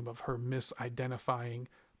recurrent theme of her misidentifying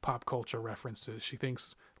pop culture references. She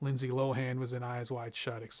thinks Lindsay Lohan was in Eyes Wide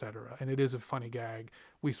Shut, etc. And it is a funny gag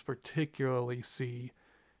we particularly see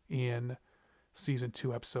in season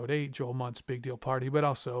 2, episode 8, Joel Munt's Big Deal Party, but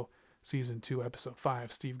also season 2, episode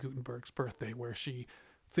 5, Steve Guttenberg's birthday, where she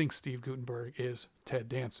thinks Steve Guttenberg is Ted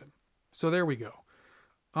Danson. So there we go.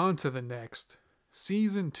 On to the next.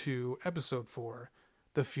 Season 2, episode 4,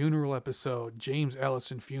 the funeral episode, James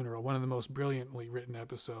Ellison Funeral, one of the most brilliantly written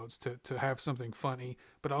episodes to have something funny,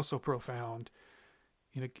 but also profound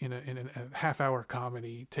in a half-hour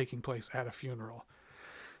comedy taking place at a funeral.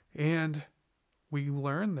 And we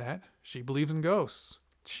learn that she believes in ghosts.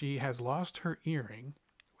 She has lost her earring,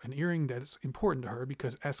 an earring that is important to her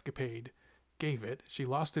because Escapade gave it. She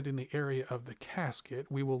lost it in the area of the casket.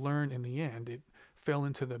 We will learn in the end it fell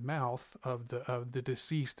into the mouth of the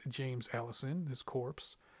deceased James Ellison, his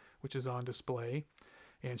corpse, which is on display.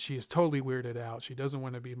 And she is totally weirded out. She doesn't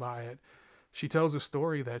want to be by it. She tells a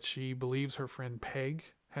story that she believes her friend Peg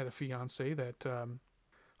had a fiance that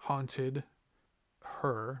haunted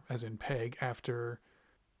her, as in Peg, after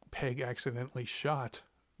Peg accidentally shot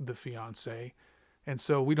the fiance. And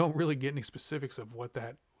so we don't really get any specifics of what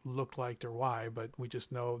that looked like or why, but we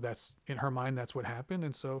just know that's, in her mind, that's what happened.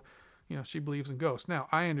 And so, she believes in ghosts. Now,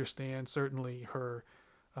 I understand certainly her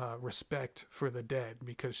respect for the dead,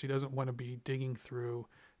 because she doesn't want to be digging through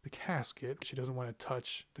the casket. She doesn't want to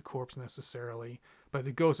touch the corpse necessarily, but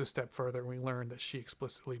it goes a step further, and we learn that she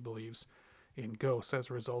explicitly believes in ghosts as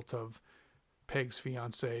a result of Peg's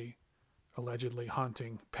fiance allegedly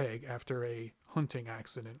haunting Peg after a hunting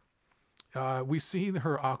accident. We see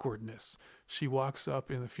her awkwardness. She walks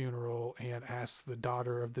up in the funeral and asks the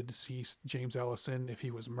daughter of the deceased James Ellison if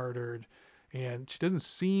he was murdered, And she doesn't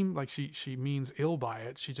seem like she means ill by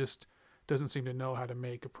it. She just doesn't seem to know how to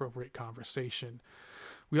make appropriate conversation.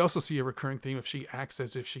 We also see a recurring theme of she acts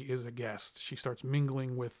as if she is a guest. She starts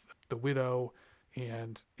mingling with the widow,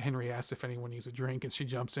 and Henry asks if anyone needs a drink, and she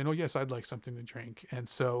jumps in, oh yes, I'd like something to drink. And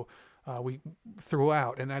so we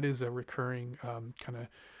throughout, and that is a recurring kind of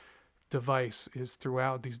device, is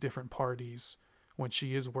throughout these different parties, when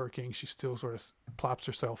she is working, she still sort of plops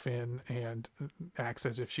herself in and acts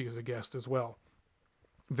as if she is a guest as well.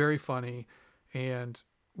 Very funny. And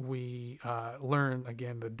we learn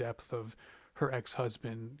again the depth of her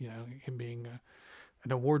ex-husband, him being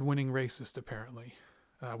an award-winning racist, apparently.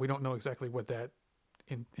 We don't know exactly what that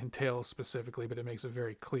entails specifically, but it makes it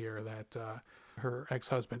very clear that her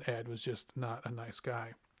ex-husband, Ed, was just not a nice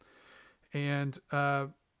guy. And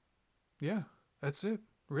yeah, that's it,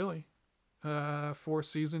 really, for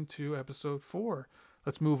season 2, episode 4.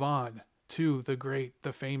 Let's move on to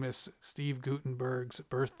the famous Steve Guttenberg's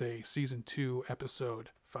birthday, season 2, episode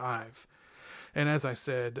 5. And as I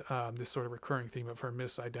said, this sort of recurring theme of her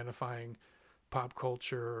misidentifying pop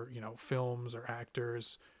culture, films or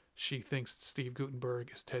actors. She thinks Steve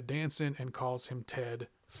Guttenberg is Ted Danson and calls him Ted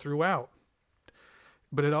throughout.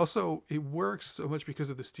 But it works so much because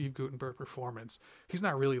of the Steve Guttenberg performance. He's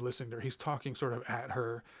not really listening to her. He's talking sort of at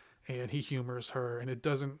her, and he humors her. And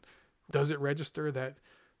does it register that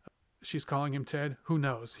she's calling him Ted? Who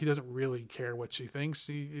knows? He doesn't really care what she thinks.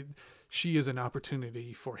 She is an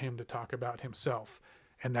opportunity for him to talk about himself.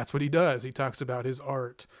 And that's what he does. He talks about his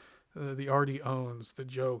art, the art he owns, the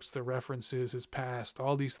jokes, the references, his past,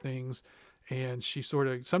 all these things. And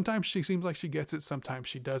sometimes she seems like she gets it, sometimes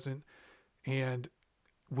she doesn't. And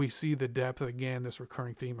we see the depth, again, this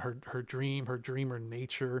recurring theme, her dream, her dreamer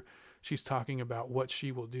nature. She's talking about what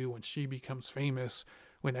she will do when she becomes famous,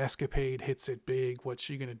 when Escapade hits it big, what's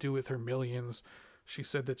she going to do with her millions. She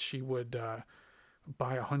said that she would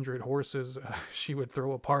buy 100 horses. She would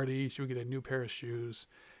throw a party. She would get a new pair of shoes.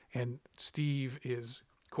 And Steve is,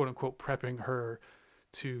 quote unquote, prepping her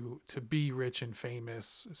to be rich and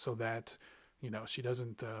famous so that, she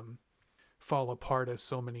doesn't fall apart as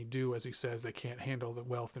so many do, as he says, they can't handle the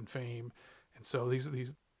wealth and fame. And so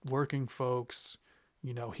these working folks,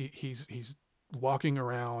 he's walking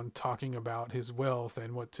around talking about his wealth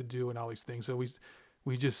and what to do and all these things. So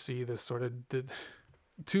we just see this sort of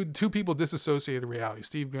two people disassociated reality.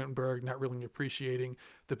 Steve Guttenberg not really appreciating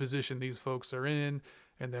the position these folks are in,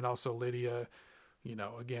 and then also Lydia,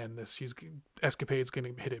 again, Escapade's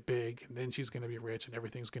going to hit it big, and then she's going to be rich, and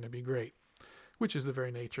everything's going to be great. Which is the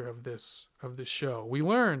very nature of this show. We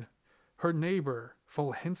learn her neighbor,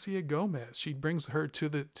 Fulgencia Gomez. She brings her to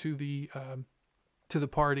the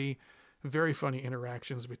party. Very funny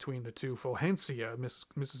interactions between the two. Fulgencia,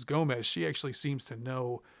 Mrs. Gomez, she actually seems to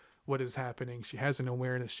know what is happening. She has an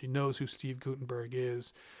awareness. She knows who Steve Guttenberg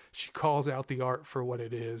is. She calls out the art for what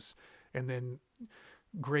it is. And then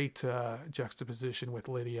great juxtaposition with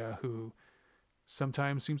Lydia, who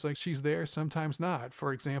sometimes seems like she's there, sometimes not.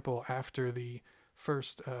 For example, after the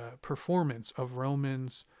first performance of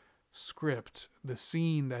Roman's script, the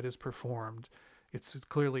scene that is performed, it's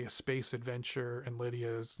clearly a space adventure, and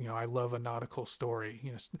Lydia's, I love a nautical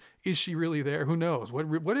story. Is she really there? Who knows?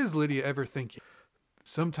 What is Lydia ever thinking?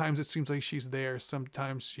 Sometimes it seems like she's there.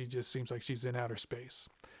 Sometimes she just seems like she's in outer space.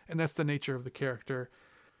 And that's the nature of the character.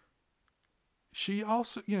 She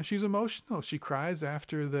also, she's emotional. She cries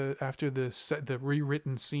after the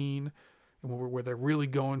rewritten scene, where they're really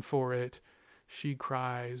going for it. She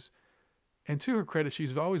cries, and to her credit,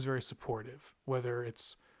 she's always very supportive. Whether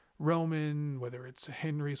it's Roman, whether it's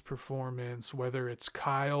Henry's performance, whether it's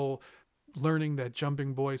Kyle learning that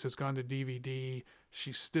Jumping Boys has gone to DVD,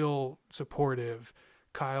 she's still supportive.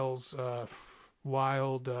 Kyle's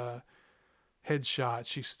wild headshot,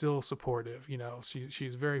 she's still supportive.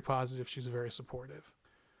 She's very positive. She's very supportive.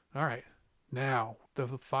 All right, now the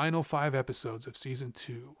final 5 episodes of season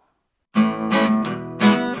 2.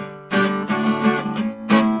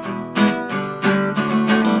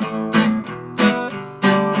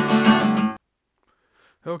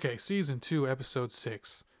 Okay, season 2, episode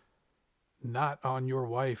 6. Not on Your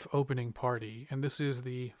Wife opening party. And this is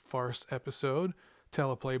the farce episode,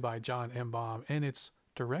 teleplay by John Embaum, and it's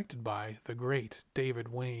directed by the great David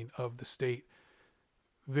Wayne of The State.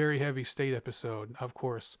 Very heavy State episode. Of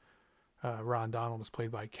course, Ron Donald is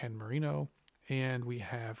played by Ken Marino, and we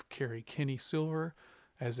have Carrie Kinney Silver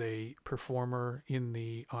as a performer in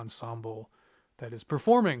the ensemble that is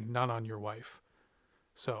performing Not on Your Wife.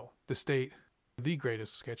 So, The State, the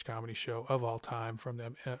greatest sketch comedy show of all time from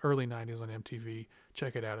the early 90s on MTV.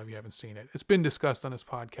 Check it out if you haven't seen it. It's been discussed on this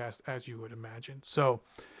podcast, as you would imagine. So,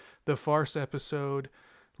 the farce episode,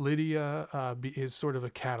 Lydia is sort of a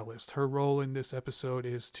catalyst. Her role in this episode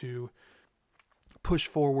is to push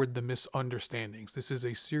forward the misunderstandings. This is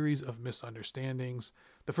a series of misunderstandings.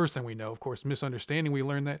 The first thing we know, of course, misunderstanding, we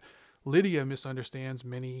learn that Lydia misunderstands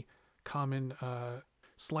many common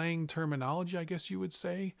slang terminology, I guess you would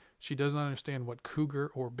say. She doesn't understand what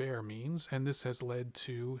cougar or bear means, and this has led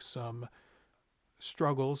to some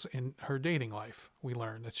struggles in her dating life. We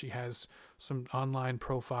learn that she has some online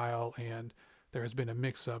profile and there has been a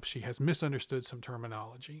mix-up. She has misunderstood some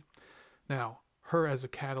terminology. Now, her as a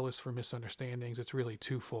catalyst for misunderstandings, it's really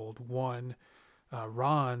twofold. One,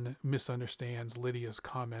 Ron misunderstands Lydia's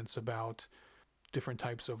comments about different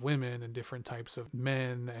types of women and different types of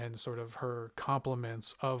men and sort of her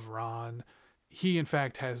compliments of Ron. He, in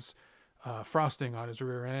fact, has frosting on his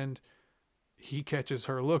rear end. He catches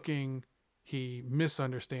her looking. He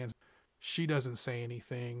misunderstands. She doesn't say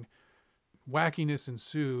anything. Wackiness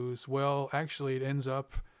ensues. Well, actually, it ends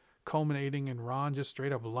up culminating in Ron just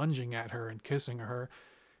straight up lunging at her and kissing her.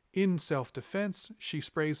 In self-defense, she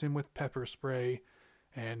sprays him with pepper spray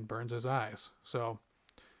and burns his eyes. So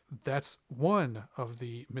that's one of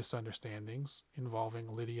the misunderstandings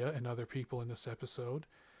involving Lydia and other people in this episode.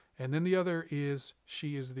 And then the other is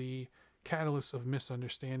she is the catalyst of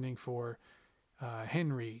misunderstanding for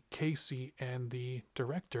Henry, Casey, and the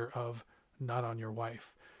director of Not On Your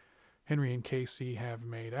Wife. Henry and Casey have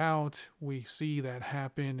made out. We see that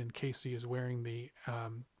happen, and Casey is wearing the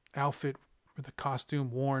outfit, the costume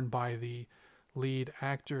worn by the lead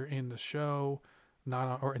actor in the show,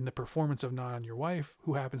 or in the performance of Not On Your Wife,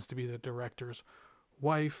 who happens to be the director's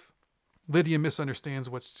wife. Lydia misunderstands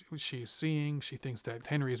what she's seeing. She thinks that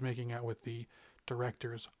Henry is making out with the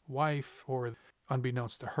director's wife, or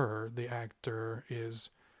unbeknownst to her, the actor is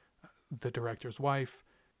the director's wife.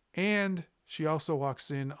 And she also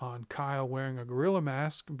walks in on Kyle wearing a gorilla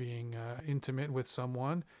mask, being intimate with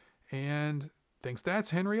someone, and thinks that's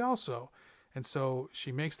Henry also. And so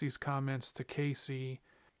she makes these comments to Casey,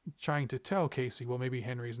 trying to tell Casey, well, maybe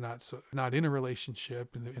Henry's not in a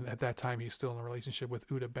relationship. And at that time, he's still in a relationship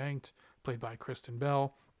with Uta Bangt, played by Kristen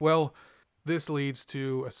Bell. Well, this leads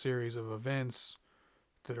to a series of events.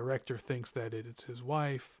 The director thinks that it's his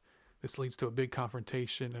wife. This leads to a big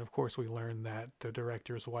confrontation. And of course, we learn that the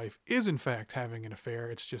director's wife is in fact having an affair.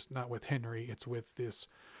 It's just not with Henry. It's with this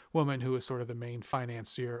woman who is sort of the main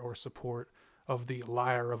financier or support of the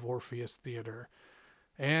Lyre of Orpheus Theater.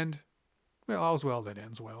 And, well, all's well that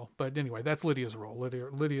ends well. But anyway, that's Lydia's role.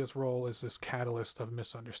 Lydia's role is this catalyst of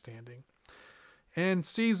misunderstanding. And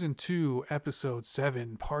Season 2, Episode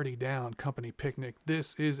 7, Party Down, Company Picnic.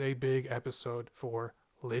 This is a big episode for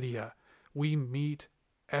Lydia. We meet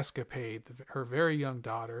Escapade, her very young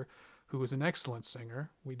daughter, who is an excellent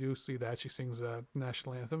singer. We do see that. She sings the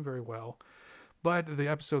national anthem very well. But the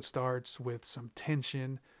episode starts with some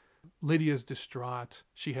tension. Lydia's distraught.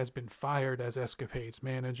 She has been fired as Escapade's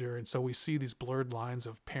manager, and so we see these blurred lines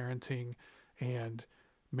of parenting and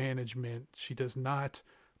management. She does not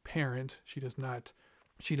parent. She does not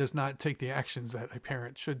take the actions that a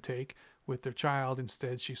parent should take with their child.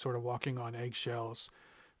 Instead, she's sort of walking on eggshells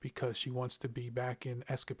because she wants to be back in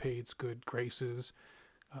Escapade's good graces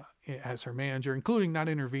as her manager, including not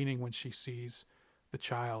intervening when she sees the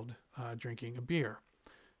child drinking a beer.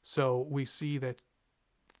 So we see that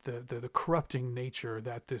the corrupting nature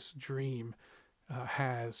that this dream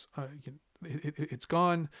has, it's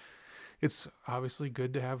gone. It's obviously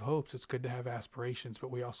good to have hopes. It's good to have aspirations, but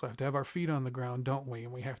we also have to have our feet on the ground, don't we?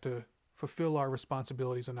 And we have to fulfill our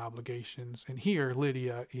responsibilities and obligations. And here,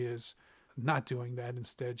 Lydia is not doing that.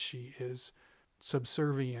 Instead, she is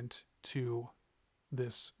subservient to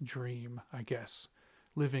this dream, I guess,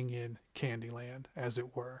 living in Candyland, as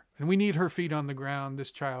it were. And we need her feet on the ground.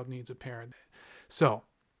 This child needs a parent. So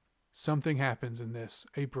something happens in this,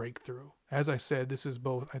 a breakthrough. As I said, this is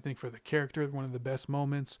both, I think, for the character, one of the best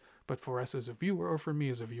moments, but for us as a viewer, or for me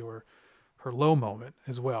as a viewer, her low moment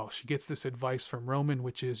as well. She gets this advice from Roman,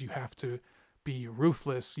 which is you have to be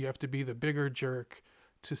ruthless. You have to be the bigger jerk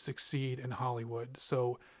to succeed in Hollywood.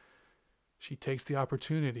 So she takes the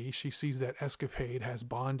opportunity. She sees that Escapade has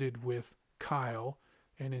bonded with Kyle,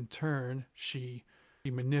 and in turn, she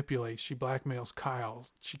manipulates, she blackmails Kyle.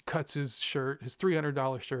 She cuts his shirt, his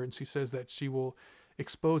 $300 shirt, and she says that she will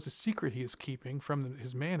expose a secret he is keeping from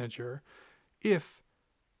his manager if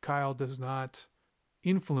Kyle does not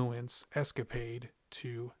influence Escapade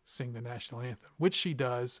to sing the national anthem, which she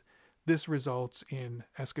does. This results in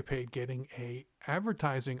Escapade getting a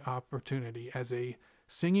advertising opportunity as a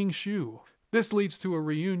singing shoe. This leads to a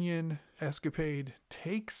reunion. Escapade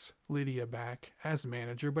takes Lydia back as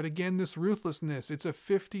manager, but again, this ruthlessness, it's a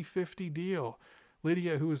 50-50 deal.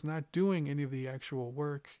 Lydia, who is not doing any of the actual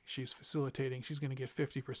work, she's facilitating, she's going to get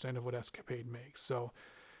 50% of what Escapade makes. So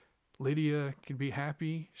Lydia can be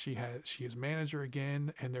happy. She is manager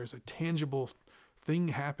again, and there's a tangible thing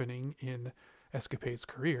happening in Escapade's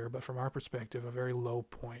career, but from our perspective, a very low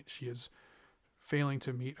point. She is failing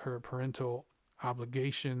to meet her parental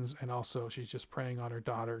obligations, and also she's just preying on her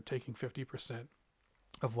daughter, taking 50%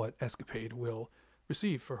 of what Escapade will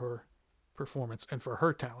receive for her performance and for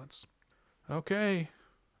her talents. Okay,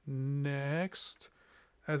 next,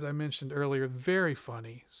 as I mentioned earlier, very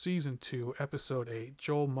funny, Season 2, Episode 8,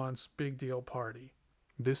 Joel Munt's Big Deal Party.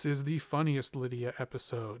 This is the funniest Lydia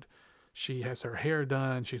episode. She has her hair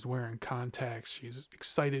done, she's wearing contacts, she's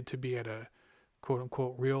excited to be at a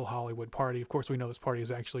quote-unquote real Hollywood party. Of course, we know this party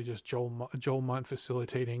is actually just Joel Munt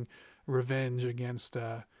facilitating revenge against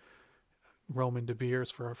Roman De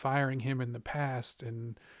Beers for firing him in the past,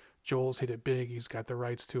 and Joel's hit it big. He's got the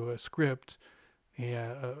rights to a script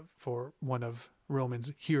for one of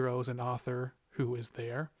Roman's heroes, an author who is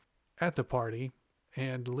there at the party,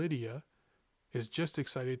 and Lydia is just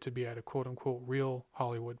excited to be at a quote-unquote real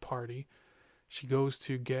Hollywood party. She goes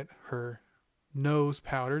to get her nose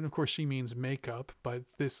powdered, and of course she means makeup, but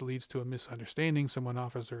this leads to a misunderstanding. Someone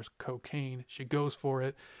offers her cocaine. She goes for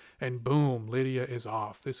it, and boom, Lydia is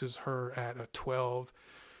off. This is her at a 12.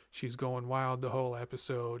 She's going wild the whole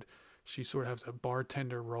episode. She sort of has a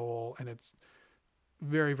bartender role, and it's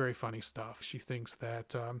very, very funny stuff. She thinks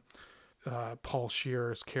that Paul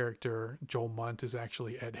Shearer's character, Joel Munt, is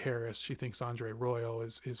actually Ed Harris. She thinks Andre Royo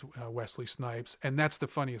is Wesley Snipes. And that's the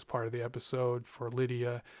funniest part of the episode for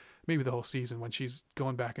Lydia, maybe the whole season, when she's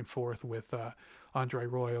going back and forth with Andre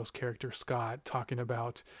Royo's character, Scott, talking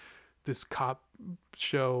about this cop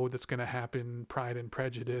show that's going to happen, Pride and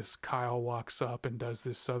Prejudice. Kyle walks up and does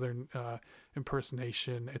this Southern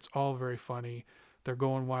impersonation. It's all very funny. They're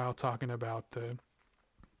going wild talking about the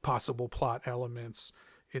possible plot elements.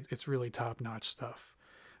 It's really top-notch stuff.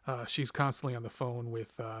 She's constantly on the phone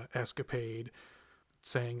with Escapade,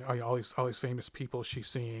 saying all these famous people she's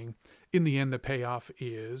seeing. In the end, the payoff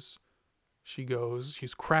is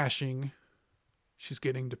she's crashing, she's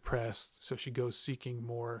getting depressed, so she goes seeking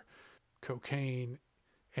more cocaine,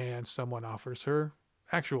 and someone offers her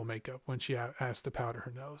actual makeup when she asks to powder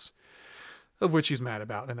her nose, of which she's mad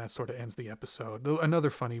about, and that sort of ends the episode.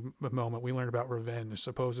 Another funny moment, we learned about revenge.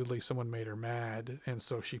 Supposedly someone made her mad, and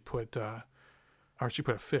so she put a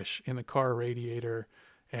fish in the car radiator,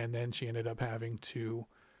 and then she ended up having to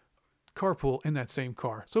carpool in that same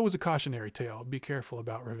car. So it was a cautionary tale. Be careful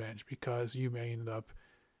about revenge, because you may end up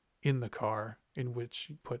in the car in which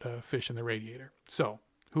you put a fish in the radiator. So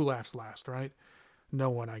who laughs last, right? No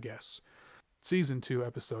one, I guess. Season 2,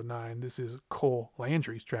 Episode 9. This is Cole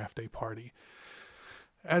Landry's draft day party.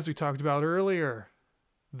 As we talked about earlier,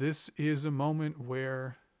 this is a moment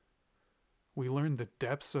where we learn the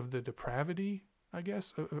depths of the depravity, I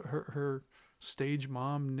guess, her stage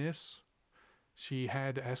momness. She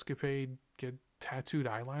had Escapade get tattooed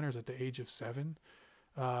eyeliners at the age of 7.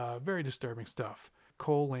 Very disturbing stuff.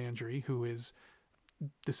 Cole Landry,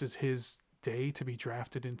 this is his day to be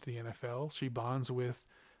drafted into the NFL. She bonds with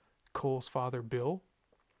Cole's father, Bill,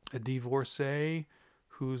 a divorcee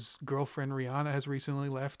whose girlfriend Rihanna has recently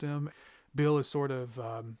left him. Bill is sort of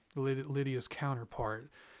Lydia's counterpart.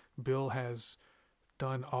 Bill has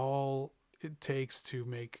done all it takes to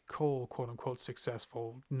make Cole, quote unquote,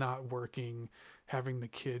 successful, not working, having the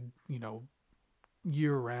kid,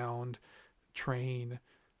 year round, train.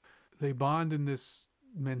 They bond in this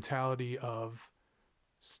mentality of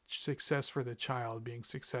success for the child being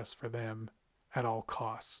success for them at all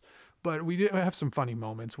costs. But we did have some funny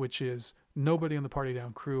moments, which is nobody on the Party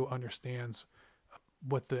Down crew understands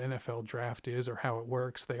what the NFL draft is or how it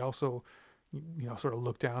works. They also, sort of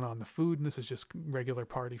look down on the food, and this is just regular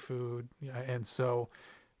party food. And so,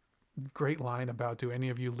 great line about, do any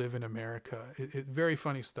of you live in America? Very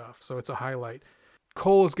funny stuff. So it's a highlight.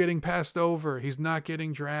 Cole is getting passed over. He's not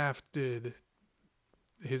getting drafted.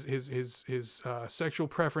 His sexual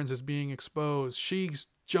preference is being exposed. She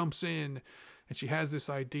jumps in, and she has this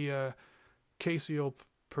idea. Casey will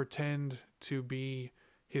pretend to be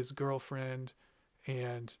his girlfriend,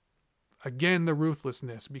 and again, the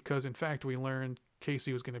ruthlessness, because in fact we learned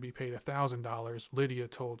Casey was going to be paid $1,000. Lydia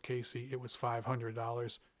told Casey it was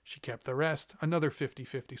 $500. She kept the rest. Another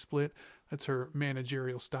 50-50 split. That's her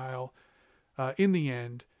managerial style. In the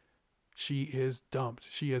end, she is dumped.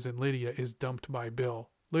 She, as in Lydia, is dumped by Bill.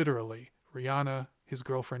 Literally. Rihanna, his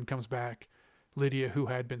girlfriend, comes back. Lydia, who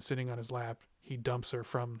had been sitting on his lap, he dumps her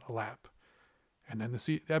from the lap. And then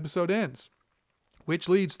the episode ends. Which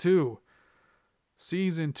leads to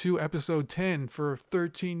Season 2, Episode 10. For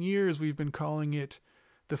 13 years, we've been calling it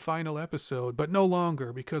the final episode, but no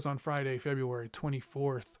longer, because on Friday, February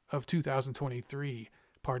 24th of 2023,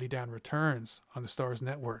 Party Down returns on the Starz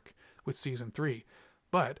Network with Season 3.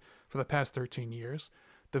 But for the past 13 years,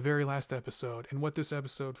 the very last episode, and what this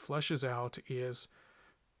episode flushes out is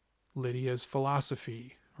Lydia's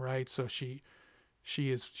philosophy, right? So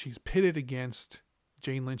she's pitted against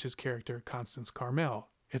Jane Lynch's character, Constance Carmel.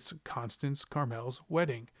 It's Constance Carmel's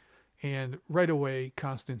wedding. And right away,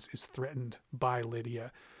 Constance is threatened by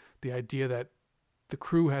Lydia. The idea that the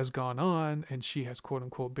crew has gone on and she has, quote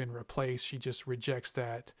unquote, been replaced, she just rejects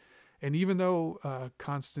that. And even though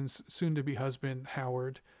Constance's soon-to-be husband,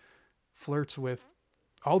 Howard, flirts with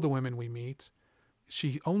all the women we meet,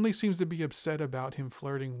 she only seems to be upset about him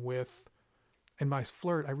flirting with, and by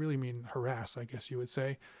flirt, I really mean harass, I guess you would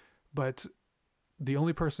say. But the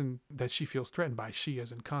only person that she feels threatened by, she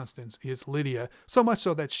as in Constance, is Lydia. So much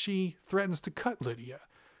so that she threatens to cut Lydia.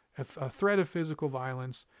 A threat of physical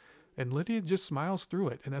violence. And Lydia just smiles through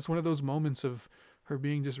it. And that's one of those moments of her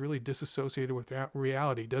being just really disassociated with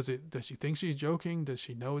reality. Does she think she's joking? Does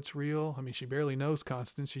she know it's real? I mean, she barely knows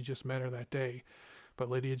Constance. She just met her that day.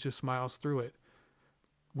 But Lydia just smiles through it.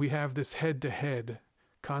 We have this head-to-head.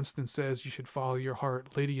 Constance says you should follow your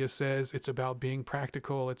heart. Lydia says it's about being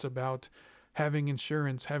practical. It's about having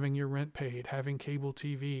insurance, having your rent paid, having cable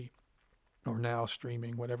TV, or now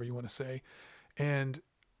streaming, whatever you want to say. And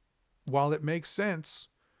while it makes sense,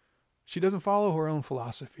 she doesn't follow her own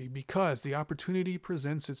philosophy because the opportunity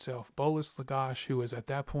presents itself. Bolas Lagash, who is at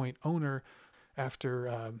that point owner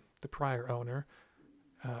after the prior owner,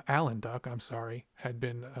 Alan Duck, had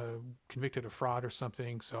been convicted of fraud or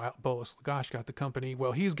something. So Bolas Lagash got the company.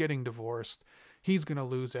 Well, he's getting divorced. He's going to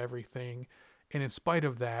lose everything. And in spite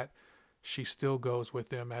of that, she still goes with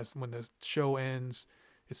them. As when the show ends,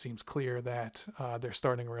 it seems clear that they're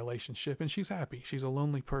starting a relationship, and she's happy. She's a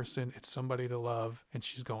lonely person. It's somebody to love, and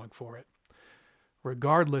she's going for it.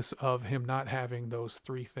 Regardless of him not having those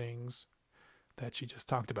three things that she just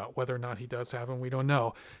talked about, whether or not he does have them, we don't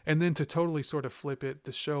know. And then to totally sort of flip it,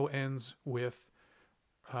 the show ends with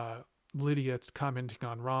Lydia commenting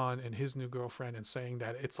on Ron and his new girlfriend and saying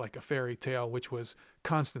that it's like a fairy tale, which was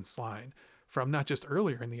Constance's line from not just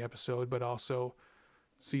earlier in the episode, but also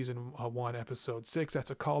season 1, episode 6. That's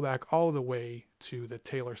a callback all the way to the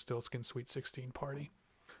Taylor Stiltskin Sweet 16 party.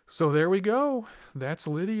 So there we go. That's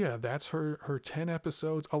Lydia. That's her 10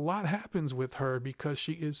 episodes. A lot happens with her because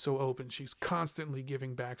she is so open. She's constantly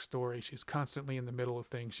giving backstory. She's constantly in the middle of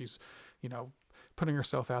things. She's, putting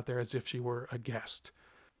herself out there as if she were a guest.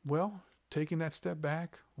 Well, taking that step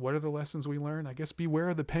back, what are the lessons we learn? I guess beware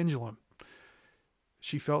of the pendulum.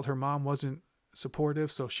 She felt her mom wasn't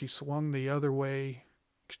supportive, so she swung the other way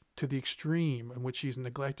to the extreme in which she's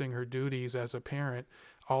neglecting her duties as a parent,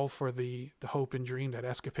 all for the hope and dream that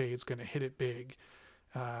Escapade's going to hit it big.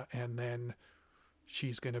 And then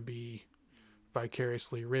she's going to be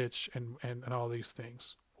vicariously rich and all these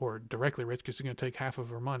things. Or directly rich because she's going to take half of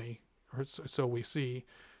her money. Or so we see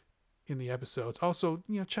in the episodes. Also,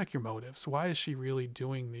 check your motives. Why is she really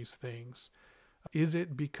doing these things? Is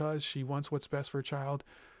it because she wants what's best for her child?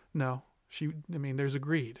 No. There's a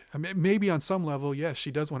greed. Maybe on some level, yes, she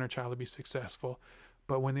does want her child to be successful.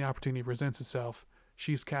 But when the opportunity presents itself,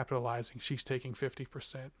 she's capitalizing. She's taking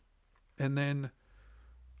 50%. And then,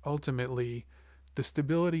 ultimately, the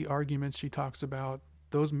stability arguments she talks about,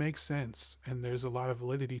 those make sense. And there's a lot of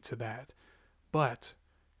validity to that. But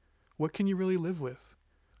what can you really live with?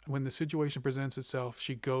 When the situation presents itself,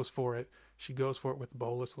 she goes for it. She goes for it with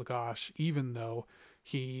Bolas Lagash, even though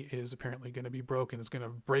he is apparently going to be broken, is going to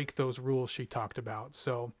break those rules she talked about.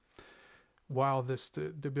 So while the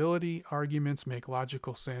stability arguments make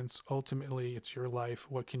logical sense, ultimately it's your life.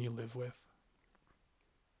 What can you live with?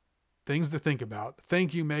 Things to think about.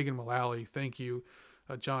 Thank you, Megan Mullally. Thank you,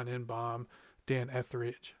 John Enbaum, Dan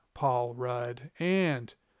Etheridge, Paul Rudd,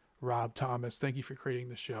 and Rob Thomas. Thank you for creating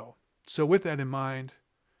the show. So with that in mind,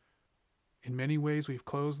 in many ways, we've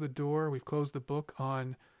closed the door. We've closed the book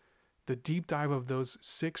on the deep dive of those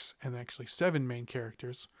 6 and actually 7 main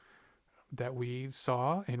characters that we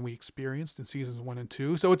saw and we experienced in seasons 1 and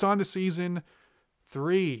 2. So it's on to season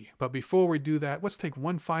 3. But before we do that, let's take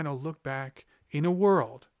one final look back in a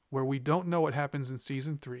world where we don't know what happens in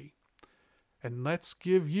season 3. And let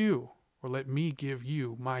me give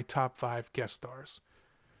you my top 5 guest stars.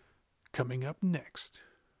 Coming up next.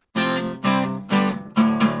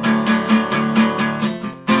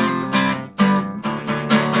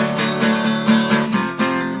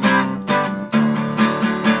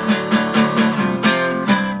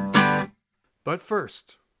 But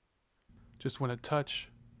first, just want to touch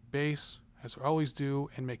base as we always do,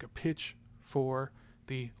 and make a pitch for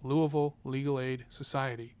the Louisville Legal Aid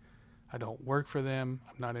Society. I don't work for them.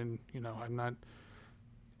 I'm not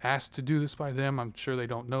asked to do this by them. I'm sure they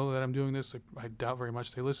don't know that I'm doing this. I doubt very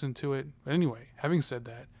much they listen to it. But anyway, having said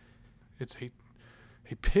that, it's a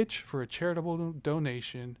pitch for a charitable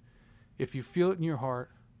donation. If you feel it in your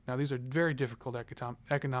heart, now these are very difficult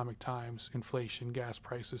economic times, inflation, gas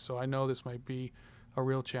prices, so I know this might be a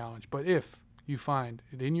real challenge. But if you find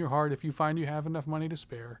it in your heart, if you find you have enough money to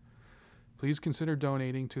spare, please consider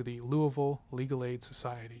donating to the Louisville Legal Aid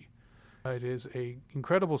Society. It is an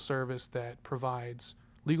incredible service that provides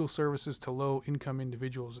legal services to low-income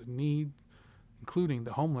individuals in need, including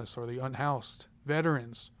the homeless or the unhoused,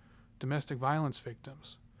 veterans, domestic violence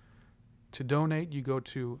victims. To donate, you go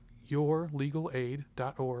to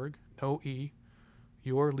yourlegalaid.org, no E,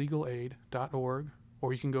 yourlegalaid.org,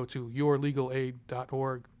 or you can go to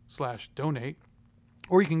yourlegalaid.org/donate,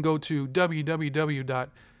 or you can go to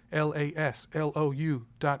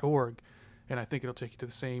www.laslou.org, and I think it'll take you to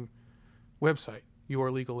the same website,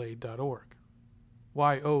 yourlegalaid.org.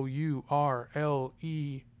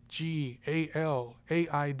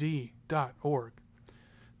 yourlegalaid.org.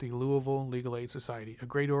 The Louisville Legal Aid Society, a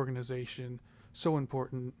great organization, so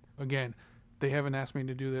important. Again, they haven't asked me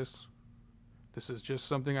to do this. This is just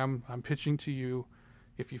something I'm pitching to you.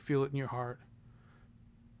 If you feel it in your heart,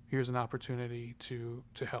 here's an opportunity to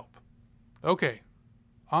help. Okay,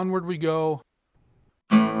 onward we go.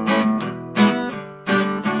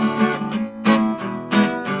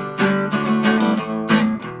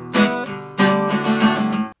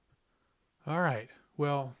 All right,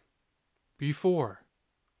 well, before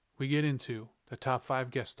we get into the top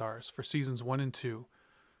 5 guest stars for seasons 1 and 2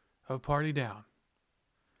 of Party Down,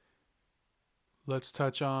 let's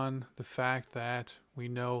touch on the fact that we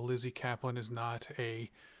know Lizzy Caplan is not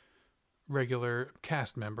a regular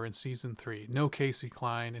cast member in season 3. No Casey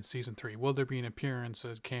Klein in season 3. Will there be an appearance,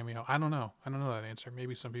 a cameo? I don't know that answer.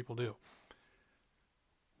 Maybe some people do.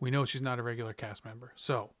 We know she's not a regular cast member.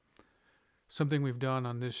 So, something we've done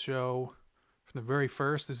on this show from the very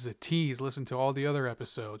first, this is a tease. Listen to all the other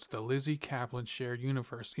episodes. The Lizzy Caplan Shared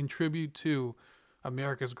Universe, in tribute to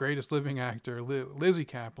America's greatest living actor, Lizzy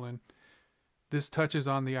Caplan. This touches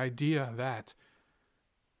on the idea that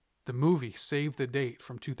the movie Save the Date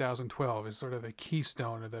from 2012 is sort of the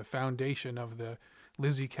keystone or the foundation of the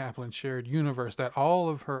Lizzy Caplan Shared Universe, that all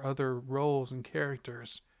of her other roles and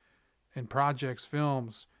characters and projects,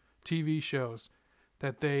 films, TV shows,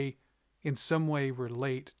 that they in some way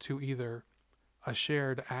relate to either a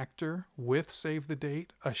shared actor with Save the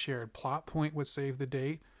Date, a shared plot point with Save the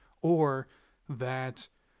Date, or that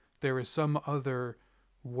there is some other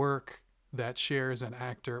work that shares an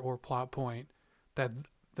actor or plot point that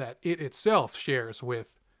it itself shares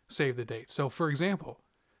with Save the Date. So, for example,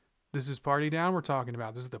 this is Party Down we're talking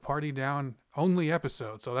about. This is the Party Down only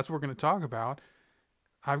episode, so that's what we're going to talk about.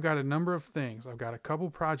 I've got a number of things. I've got a couple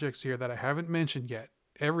projects here that I haven't mentioned yet.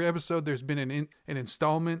 Every episode there's been an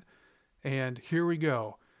installment, and here we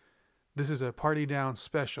go. This is a Party Down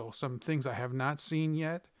special. Some things I have not seen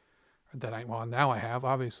yet now I have,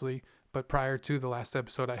 obviously, but prior to the last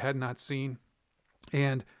episode I had not seen.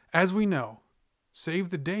 And as we know, Save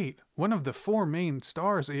the Date, one of the 4 main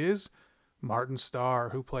stars is Martin Starr,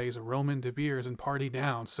 who plays Roman De Beers in Party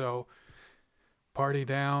Down. So Party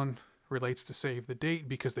Down relates to Save the Date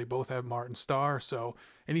because they both have Martin Starr. So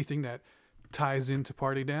anything that ties into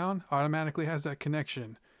Party Down automatically has that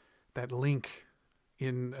connection, that link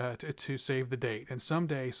in to Save the Date. And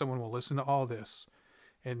someday someone will listen to all this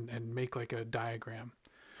and make like a diagram,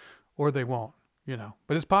 or they won't,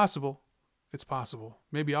 but it's possible. It's possible.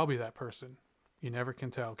 Maybe I'll be that person. You never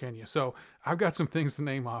can tell, can you? So I've got some things to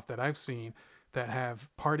name off that I've seen that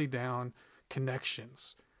have Party Down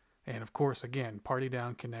connections. And of course, again, Party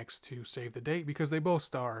Down connects to Save the Date because they both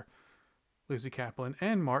star Lizzy Caplan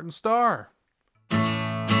and Martin Starr.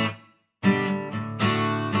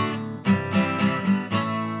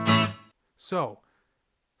 So,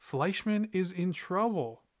 Fleischman is in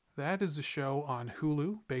Trouble. That is a show on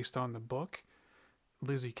Hulu based on the book.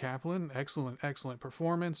 Lizzy Caplan, excellent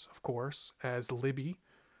performance, of course, as Libby.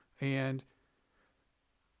 And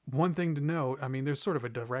one thing to note, there's sort of a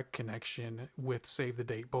direct connection with Save the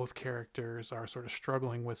Date. Both characters are sort of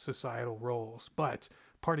struggling with societal roles. But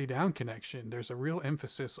Party Down connection, there's a real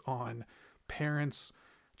emphasis on parents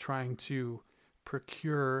trying to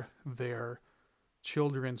procure their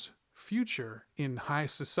children's future in high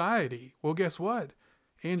society. Well, guess what?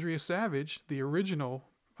 Andrea Savage, the original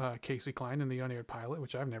Casey Klein in the unaired pilot,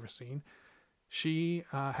 which I've never seen, she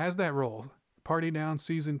has that role. Party Down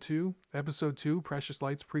Season 2, Episode 2, Precious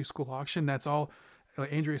Lights Preschool Auction. That's all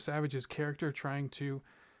Andrea Savage's character trying to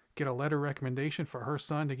get a letter recommendation for her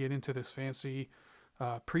son to get into this fancy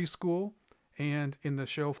preschool. And in the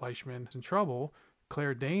show Fleischman's in Trouble,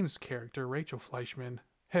 Claire Danes' character, Rachel Fleischman,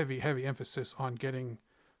 heavy emphasis on getting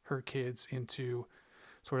her kids into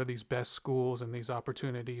sort of these best schools and these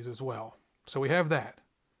opportunities as well. So we have that.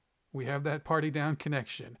 We have that Party Down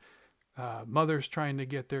connection. Mothers trying to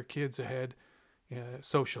get their kids ahead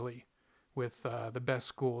socially with the best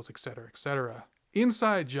schools, etc., etc.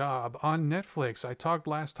 Inside Job on Netflix. I talked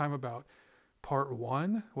last time about part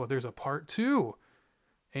 1. Well, there's a part 2.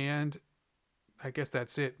 And I guess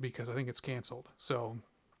that's it because I think it's canceled. So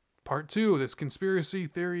part 2, this conspiracy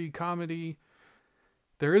theory comedy.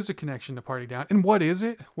 There is a connection to Party Down. And what is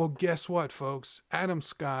it? Well, guess what, folks? Adam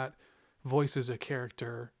Scott voices a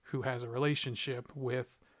character who has a relationship with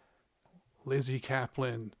Lizzie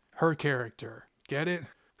Kaplan, her character. Get it?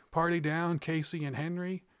 Party Down, Casey and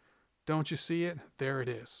Henry. Don't you see it? There it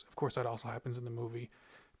is. Of course, that also happens in the movie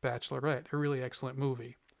Bachelorette, a really excellent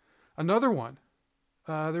movie. Another one.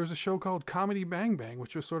 There was a show called Comedy Bang Bang,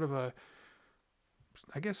 which was sort of a,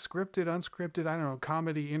 I guess, scripted, unscripted, I don't know,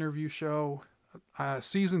 comedy interview show.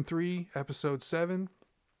 Season 3, episode 7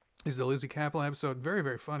 is the Lizzie Kaplan episode. Very,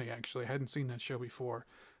 very funny, actually. I hadn't seen that show before,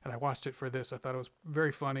 and I watched it for this. I thought it was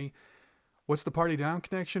very funny. What's the Party Down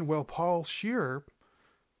connection? Well, Paul Scheer,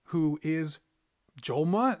 who is Joel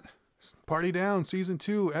Munt, Party Down, season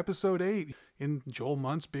 2, episode 8, in Joel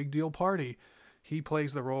Munt's Big Deal Party. He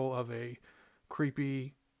plays the role of a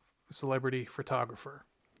creepy celebrity photographer.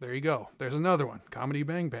 There you go. There's another one. Comedy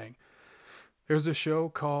Bang Bang. There's a show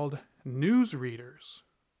called Newsreaders,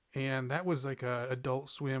 and that was like a Adult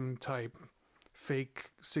Swim type fake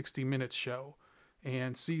 60 Minutes show.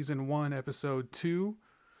 And season 1, episode 2,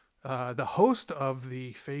 the host of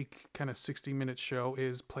the fake kind of 60 Minutes show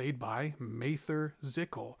is played by Mather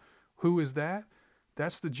Zickel. Who is that?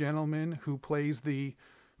 That's the gentleman who plays the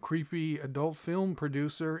creepy adult film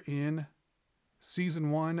producer in season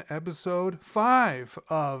 1, episode 5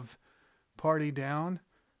 of Party Down.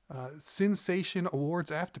 Sensation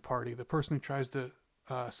Awards After Party, the person who tries to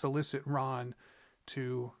solicit Ron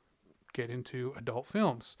to get into adult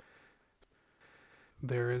films.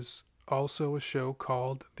 There is also a show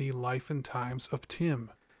called The Life and Times of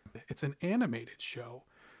Tim. It's an animated show,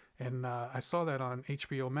 and I saw that on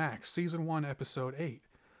HBO Max, season 1, episode 8.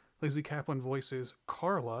 Lizzie Kaplan voices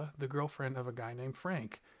Carla, the girlfriend of a guy named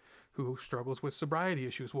Frank, who struggles with sobriety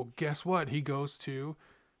issues. Well, guess what? He goes to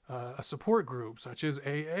a support group such as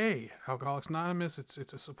AA, Alcoholics Anonymous.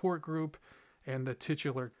 It's a support group, and the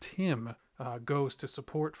titular Tim goes to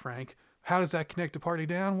support Frank. How does that connect to Party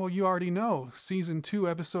Down? Well, you already know. Season 2,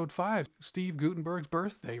 episode 5, Steve Guttenberg's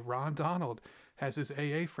birthday. Ron Donald has his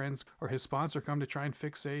AA friends or his sponsor come to try and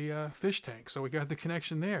fix a fish tank. So we got the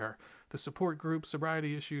connection there. The support group,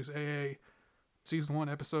 sobriety issues, AA, season 1,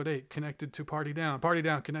 episode 8, connected to Party Down. Party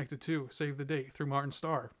Down connected to Save the Date through Martin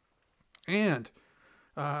Starr. And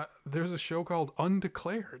there's a show called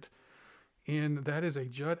Undeclared, and that is a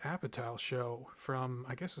Judd Apatow show from,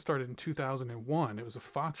 I guess it started in 2001. It was a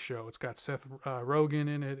Fox show. It's got Seth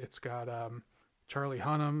Rogen in it. It's got Charlie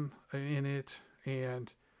Hunnam in it,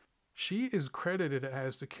 and she is credited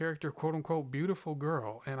as the character, quote-unquote, beautiful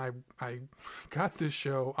girl. And I got this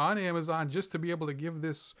show on Amazon just to be able to give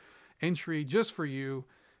this entry just for you.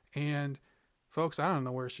 And folks, I don't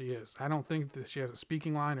know where she is. I don't think that she has a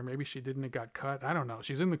speaking line, or maybe she didn't, it got cut. I don't know.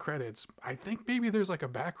 She's in the credits. I think maybe there's like a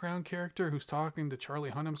background character who's talking to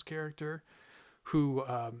Charlie Hunnam's character, who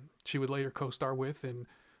she would later co-star with in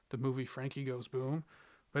the movie Frankie Goes Boom.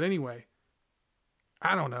 But anyway,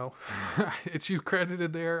 I don't know. She's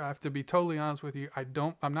credited there. I have to be totally honest with you.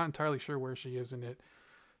 I'm not entirely sure where she is in it.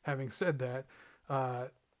 Having said that,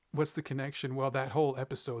 what's the connection? Well, that whole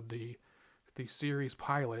episode, the series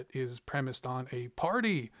pilot, is premised on a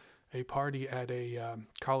party at a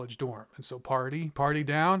college dorm. And so party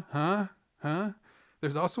down, huh?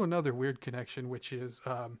 There's also another weird connection, which is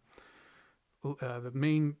the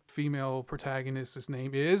main female protagonist's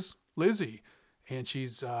name is Lizzie, and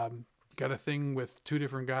she's got a thing with 2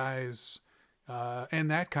 different guys,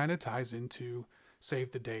 and that kind of ties into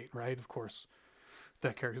Save the Date, right? Of course,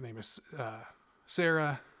 that character's name is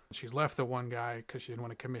Sarah. She's left the one guy because she didn't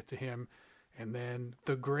want to commit to him. And then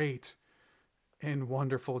the great and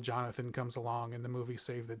wonderful Jonathan comes along in the movie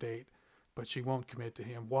Save the Date, but she won't commit to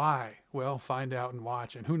him. Why? Well, find out and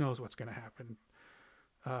watch, and who knows what's going to happen.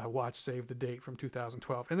 Watch Save the Date from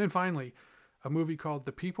 2012. And then finally, a movie called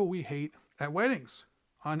The People We Hate at Weddings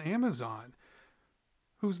on Amazon.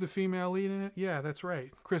 Who's the female lead in it? Yeah, that's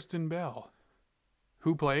right, Kristen Bell,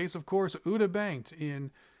 who plays, of course, Uta Banked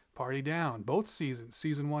in Party Down, both seasons.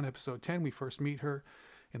 Season 1, episode 10, we first meet her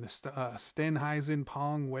in the Stenheisen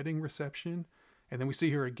Pong wedding reception. And then we see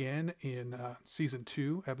her again in season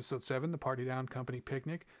 2, episode 7, the Party Down Company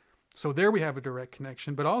picnic. So there we have a direct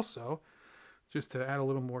connection. But also, just to add a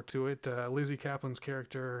little more to it, Lizzie Kaplan's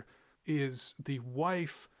character is the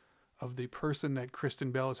wife of the person that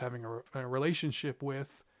Kristen Bell is having a relationship with.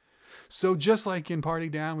 So just like in Party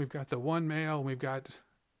Down, we've got the one male, and we've got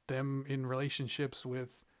them in relationships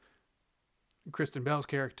with Kristen Bell's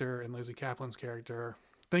character and Lizzie Kaplan's character.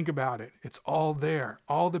 Think about it. It's all there.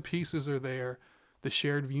 All the pieces are there. The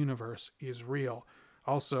shared universe is real.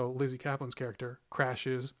 Also, Lizzie Kaplan's character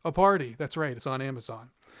crashes a party. That's right. It's on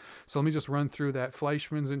Amazon. So let me just run through that.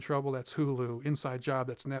 Fleischman's in Trouble. That's Hulu. Inside Job.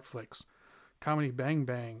 That's Netflix. Comedy Bang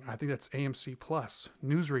Bang. I think that's AMC Plus.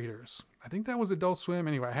 Newsreaders. I think that was Adult Swim.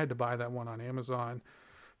 Anyway, I had to buy that one on Amazon.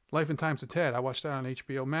 Life and Times of Ted. I watched that on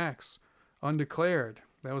HBO Max. Undeclared.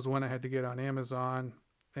 That was one I had to get on Amazon.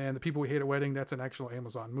 And The People We Hate at Wedding. That's an actual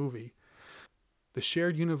Amazon movie. The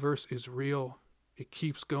shared universe is real. It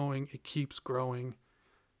keeps going. It keeps growing.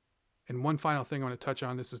 And one final thing I want to touch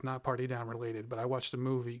on. This is not Party Down related, but I watched a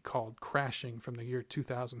movie called Crashing from the year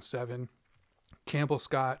 2007. Campbell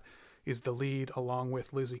Scott is the lead, along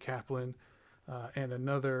with Lizzie Kaplan and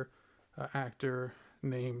another actor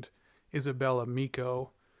named Isabella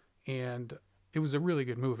Miko. And it was a really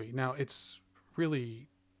good movie. Now, it's really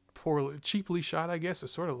cheaply shot, I guess. It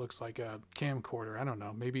sort of looks like a camcorder. I don't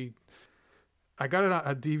know. Maybe I got it on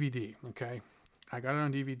a DVD, okay? I got it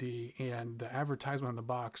on DVD, and the advertisement on the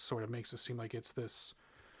box sort of makes it seem like it's this,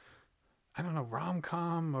 I don't know,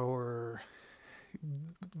 rom-com, or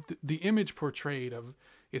the image portrayed of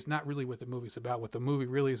is not really what the movie's about. What the movie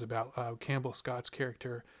really is about, Campbell Scott's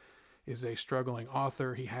character is a struggling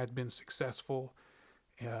author. He had been successful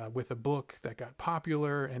with a book that got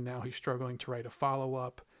popular, and now he's struggling to write a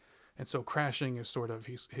follow-up. And so Crashing is sort of,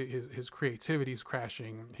 his creativity is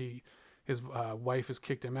crashing. His wife has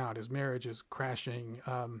kicked him out. His marriage is crashing.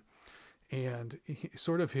 And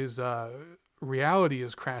his reality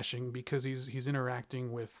is crashing because he's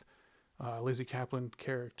interacting with Lizzie Kaplan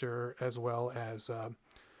character as well as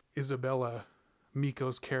Isabella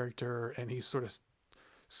Miko's character. And he's sort of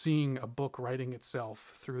seeing a book writing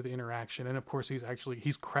itself through the interaction. And of course,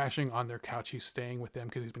 he's crashing on their couch. He's staying with them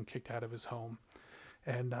because he's been kicked out of his home.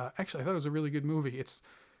 And actually, I thought it was a really good movie. It's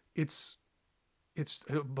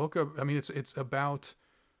a book of, it's about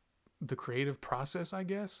the creative process, I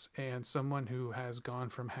guess, and someone who has gone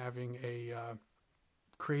from having a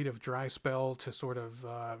creative dry spell to sort of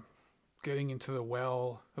getting into the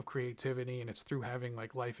well of creativity, and it's through having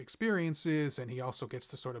like life experiences, and he also gets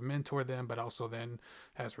to sort of mentor them, but also then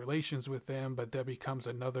has relations with them, but that becomes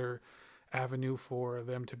another avenue for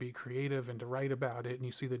them to be creative and to write about it, and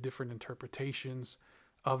you see the different interpretations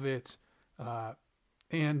of it.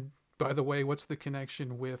 And by the way, what's the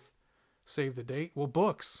connection with Save the Date? Well,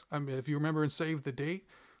 books. I mean, if you remember in Save the Date,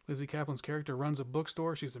 Lizzie Kaplan's character runs a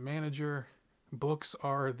bookstore. She's a manager. Books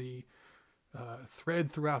are the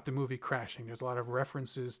thread throughout the movie Crashing. There's a lot of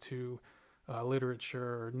references to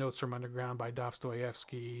literature, Notes from Underground by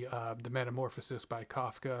Dostoevsky, The Metamorphosis by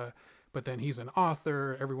Kafka. But then he's an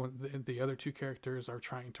author. The other two characters are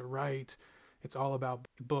trying to write. It's all about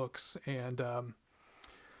books. And I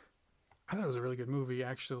thought it was a really good movie,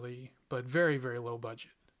 actually, but very, very low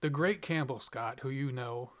budget. The great Campbell Scott, who you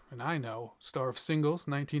know and I know, star of Singles,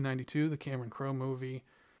 1992, the Cameron Crowe movie.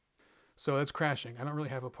 So that's Crashing. I don't really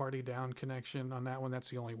have a Party Down connection on that one. That's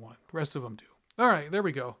the only one. The rest of them do. All right, there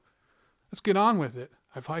we go. Let's get on with it.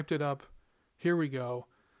 I've hyped it up. Here we go.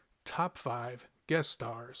 Top 5 guest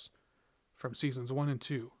stars from seasons 1 and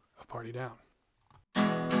 2 of Party Down.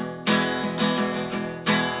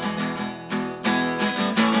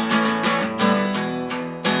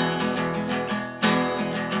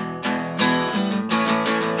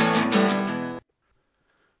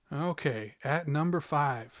 Okay, at number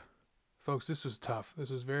 5. Folks, this was tough. This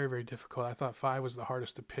was very, very difficult. I thought 5 was the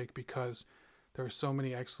hardest to pick because there are so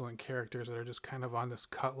many excellent characters that are just kind of on this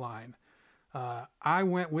cut line. I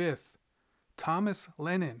went with Thomas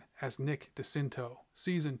Lennon as Nick DeCinto,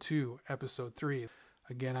 Season 2, Episode 3.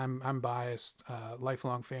 Again, I'm biased,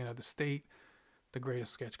 lifelong fan of The State, the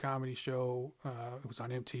greatest sketch comedy show. It was on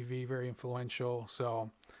MTV, very influential. So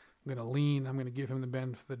I'm going to give him the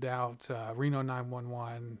benefit of the doubt. Reno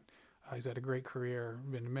 911. He's had a great career,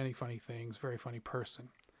 been in many funny things, very funny person.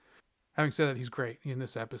 Having said that, he's great in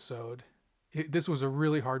this episode. This was a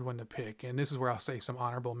really hard one to pick, and this is where I'll say some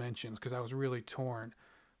honorable mentions because I was really torn.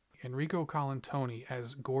 Enrico Colantoni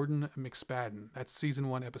as Gordon McSpadden. That's Season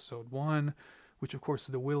 1, Episode 1, which of course is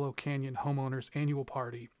the Willow Canyon Homeowners Annual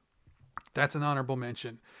Party. That's an honorable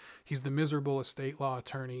mention. He's the miserable estate law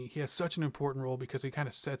attorney. He has such an important role because he kind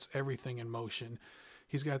of sets everything in motion.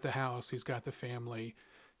 He's got the house, he's got the family,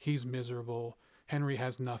 he's miserable. Henry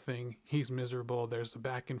has nothing, he's miserable. There's a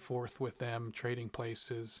back and forth with them trading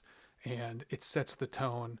places, and it sets the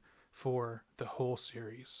tone for the whole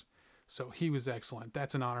series. So he was excellent.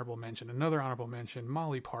 That's an honorable mention. Another honorable mention,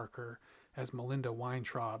 Molly Parker as Melinda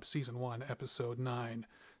Weintraub, season 1, episode 9,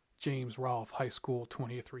 James Rolfe High School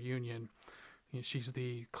 20th reunion. She's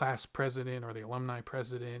the class president or the alumni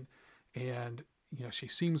president, and she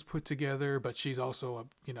seems put together, but she's also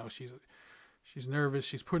she's nervous.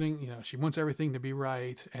 She's putting she wants everything to be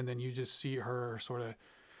right, and then you just see her sort of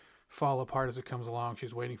fall apart as it comes along.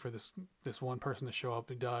 She's waiting for this one person to show up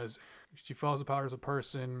who does. She falls apart as a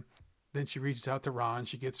person. Then she reaches out to Ron.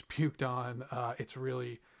 She gets puked on. It's a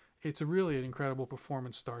really an incredible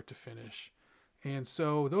performance, start to finish. And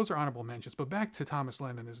so those are honorable mentions. But back to Thomas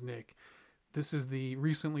Lennon as Nick. This is the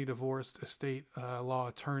recently divorced estate law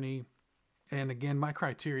attorney. And again, my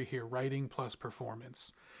criteria here, writing plus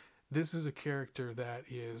performance. This is a character that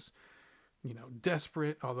is,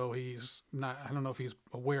 desperate, although he's not, I don't know if he's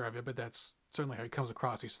aware of it, but that's certainly how he comes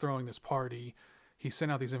across. He's throwing this party. He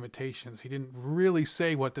sent out these invitations. He didn't really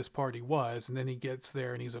say what this party was. And then he gets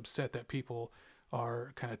there and he's upset that people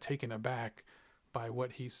are kind of taken aback by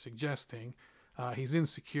what he's suggesting. He's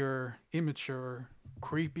insecure, immature,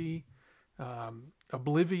 creepy,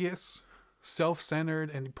 oblivious, self-centered,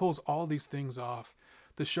 and he pulls all these things off.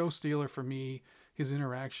 The show stealer for me, his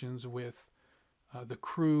interactions with the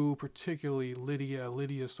crew, particularly Lydia.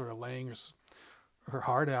 Lydia's sort of laying her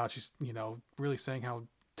heart out. She's, really saying how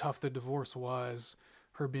tough the divorce was,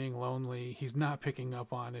 her being lonely. He's not picking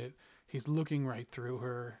up on it. He's looking right through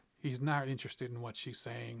her. He's not interested in what she's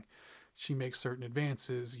saying. She makes certain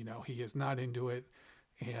advances. He is not into it.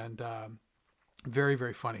 And very,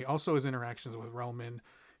 very funny. Also, his interactions with Roman.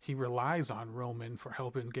 He relies on Roman for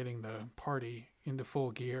help in getting the party into full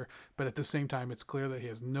gear. But at the same time, it's clear that he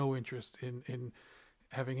has no interest in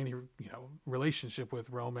having any, relationship with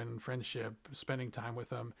Roman, friendship, spending time with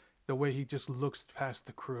him. The way he just looks past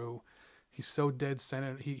the crew. He's so dead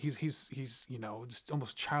centered. He's just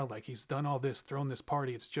almost childlike. He's done all this, thrown this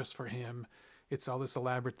party. It's just for him. It's all this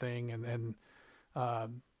elaborate thing, and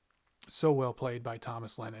so well played by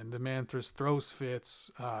Thomas Lennon. The man throws fits,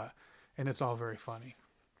 and it's all very funny.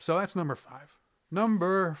 So that's number 5.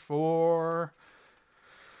 Number 4,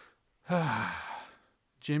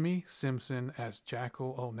 Jimmy Simpson as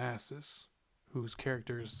Jackal Onassis, whose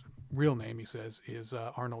character's real name, he says, is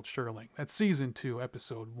Arnold Sherling. That's season 2,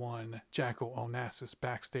 episode 1, Jackal Onassis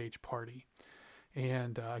backstage party.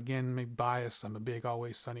 And again, maybe biased. I'm a big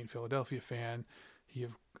Always Sunny in Philadelphia fan. He,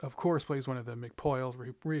 of course, plays one of the McPoyles,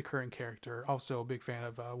 reoccurring character. Also a big fan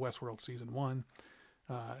of Westworld season 1.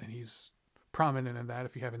 And he's prominent in that.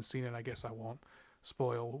 If you haven't seen it, I guess I won't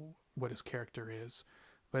spoil what his character is.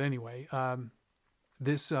 But anyway,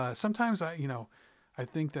 this sometimes I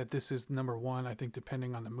think that this is number 1. I think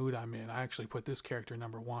depending on the mood I'm in, I actually put this character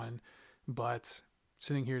number 1. But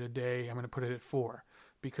sitting here today, I'm going to put it at 4.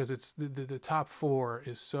 Because it's the top 4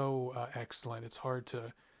 is so excellent. It's hard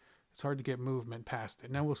to get movement past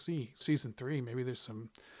it. Now we'll see. Season 3, maybe there's some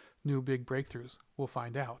new big breakthroughs. We'll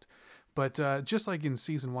find out. But just like in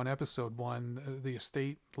season 1, episode 1, the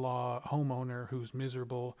estate law homeowner who's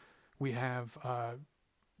miserable, we have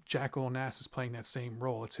Jackal Onassis playing that same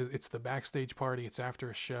role. It's the backstage party. It's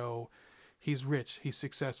after a show. He's rich. He's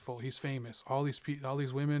successful. He's famous. All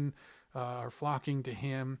these women are flocking to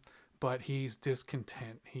him. But he's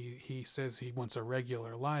discontent. He says he wants a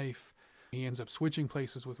regular life. He ends up switching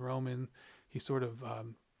places with Roman. He sort of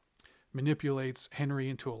manipulates Henry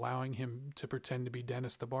into allowing him to pretend to be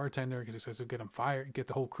Dennis the bartender because he says he'll get him fired, get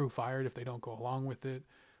the whole crew fired if they don't go along with it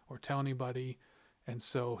or tell anybody. And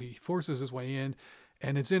so he forces his way in.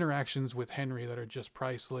 And it's interactions with Henry that are just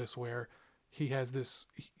priceless, where he has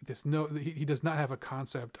he does not have a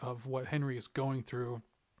concept of what Henry is going through,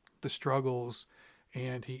 the struggles.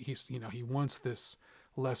 And he wants this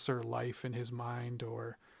lesser life in his mind,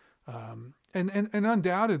 or and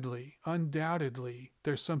undoubtedly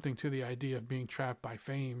there's something to the idea of being trapped by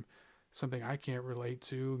fame, something I can't relate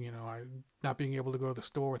to. Not being able to go to the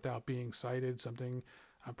store without being cited, something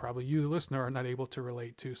probably you, the listener, are not able to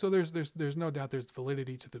relate to. So there's no doubt there's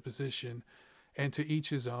validity to the position, and to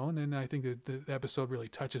each his own. And I think that the episode really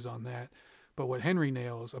touches on that. But what Henry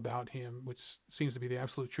nails about him, which seems to be the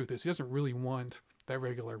absolute truth, is he doesn't really want that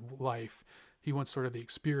regular life. He wants sort of the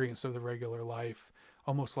experience of the regular life,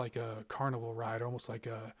 almost like a carnival ride, almost like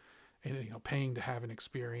paying to have an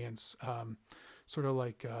experience, sort of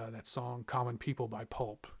like that song "Common People" by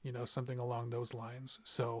Pulp, something along those lines.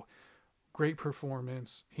 So Great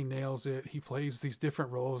performance. He nails it. He plays these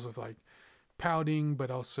different roles of like pouting,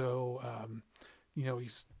 but also,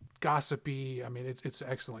 he's gossipy. I mean, it's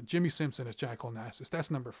excellent. Jimmy Simpson as Jack Onassis.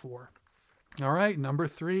 That's number 4. All right, number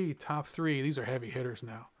 3, top 3. These are heavy hitters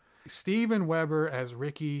now. Steven Weber as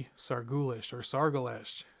Ricky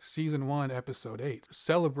Sargalesh, season 1, episode 8.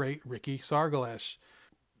 Celebrate Ricky Sargalesh.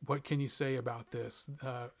 What can you say about this?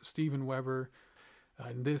 Steven Weber,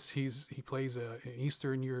 in this, he plays an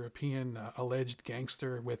Eastern European alleged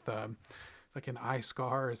gangster with like an eye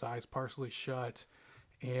scar, his eyes partially shut.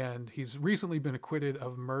 And he's recently been acquitted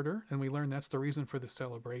of murder, and we learn that's the reason for the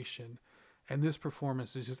celebration. And this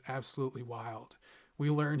performance is just absolutely wild. We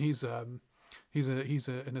learn he's an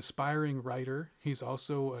aspiring writer. He's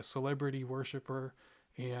also a celebrity worshiper,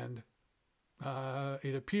 and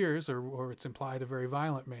it appears, or it's implied, a very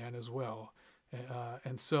violent man as well.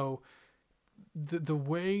 And so the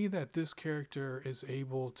way that this character is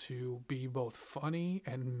able to be both funny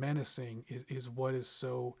and menacing is what is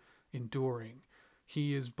so enduring.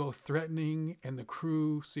 He is both threatening, and the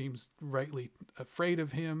crew seems rightly afraid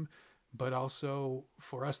of him, but also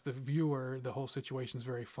for us, the viewer, the whole situation is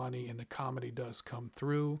very funny, and the comedy does come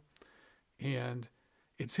through. And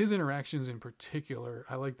it's his interactions in particular.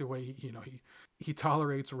 I like the way he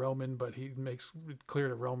tolerates Roman, but he makes it clear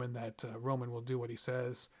to Roman that Roman will do what he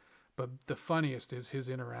says. But the funniest is his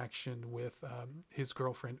interaction with his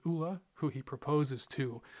girlfriend Ula, who he proposes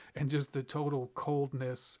to, and just the total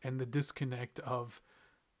coldness and the disconnect of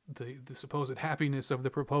the supposed happiness of the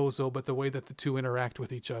proposal, but the way that the two interact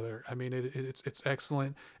with each other. I mean, it's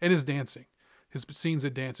excellent. And his dancing, his scenes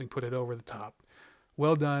of dancing put it over the top.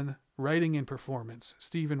 Well done. Writing and performance.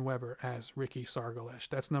 Steven Weber as Ricky Sargalesh.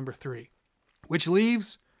 That's number 3, which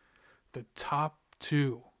leaves the top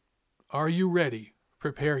 2. Are you ready?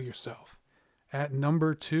 Prepare yourself. At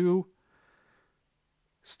number 2,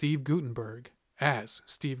 Steve Guttenberg as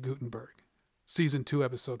Steve Guttenberg. Season 2,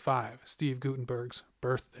 episode 5, Steve Guttenberg's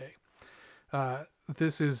birthday.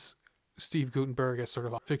 This is Steve Guttenberg as sort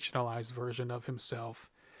of a fictionalized version of himself.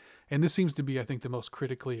 And this seems to be, I think, the most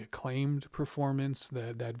critically acclaimed performance,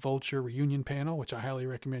 that Vulture reunion panel, which I highly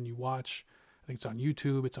recommend you watch. I think it's on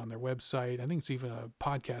YouTube. It's on their website. I think it's even a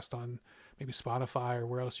podcast on maybe Spotify or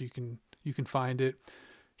where else you can find it.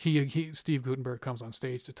 Steve Guttenberg comes on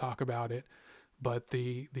stage to talk about it, but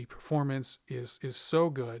the performance is so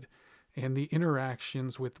good, and the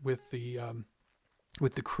interactions with the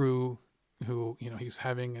crew, who he's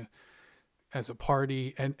having as a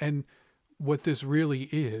party, and what this really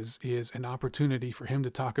is an opportunity for him to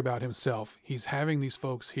talk about himself. He's having these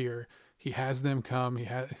folks here. He has them come. He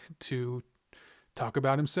had to talk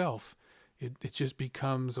about himself. It just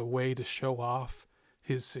becomes a way to show off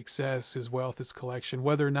his success, his wealth, his collection,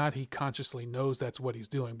 whether or not he consciously knows that's what he's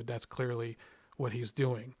doing, but that's clearly what he's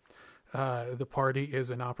doing. The party is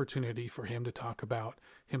an opportunity for him to talk about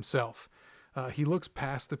himself. He looks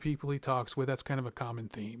past the people he talks with. That's kind of a common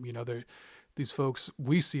theme. These folks,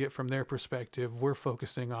 we see it from their perspective. We're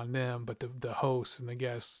focusing on them, but the hosts and the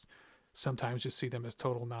guests sometimes just see them as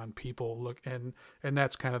total non-people. And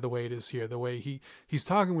that's kind of the way it is here. The way he's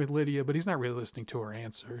talking with Lydia, but he's not really listening to her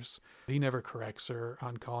answers. He never corrects her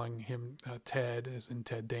on calling him Ted, as in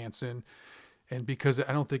Ted Danson. And because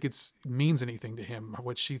I don't think it means anything to him,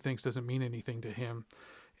 what she thinks doesn't mean anything to him.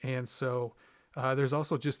 And so there's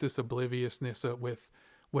also just this obliviousness with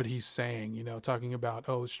what he's saying, talking about,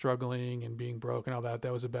 struggling and being broke and all that.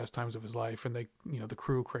 That was the best times of his life. And the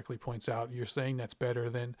crew correctly points out, you're saying that's better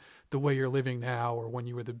than the way you're living now, or when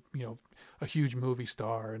you were a huge movie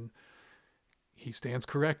star. And he stands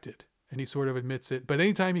corrected, and he sort of admits it. But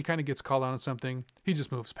anytime he kind of gets called on something, he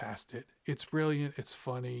just moves past it. It's brilliant. It's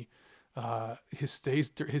funny. His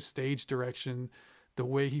stage direction, the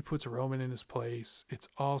way he puts Roman in his place, it's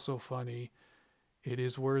also funny. It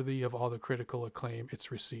is worthy of all the critical acclaim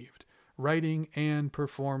it's received. Writing and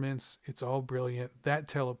performance, it's all brilliant. That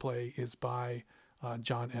teleplay is by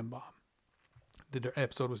John Embaum. The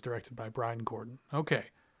episode was directed by Brian Gordon. Okay.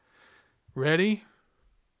 Ready?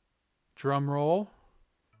 Drum roll.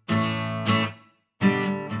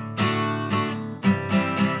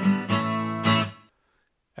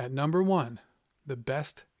 At number 1, the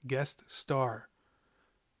best guest star.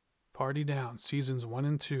 Party Down, seasons 1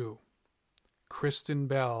 and 2. Kristen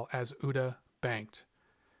Bell as Uta Banked.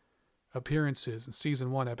 Appearances in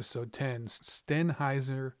season 1, episode 10,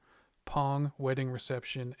 Stenheiser Pong Wedding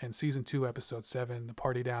Reception, and season 2, episode 7, The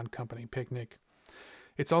Party Down Company Picnic.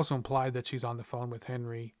 It's also implied that she's on the phone with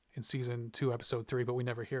Henry in season 2, episode 3, but we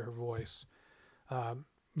never hear her voice.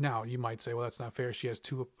 Now, you might say, well, that's not fair. She has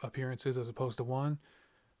 2 appearances as opposed to 1.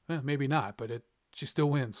 Maybe not, but she still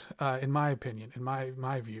wins, in my opinion, in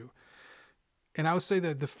my view. And I would say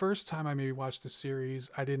that the first time I maybe watched the series,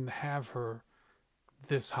 I didn't have her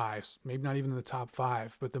this high, maybe not even in the top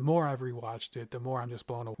 5. But the more I've rewatched it, the more I'm just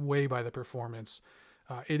blown away by the performance.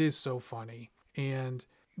 It is so funny. And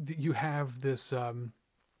you have this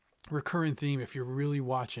recurring theme if you're really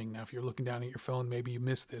watching. Now, if you're looking down at your phone, maybe you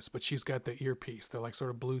missed this, but she's got the earpiece, the like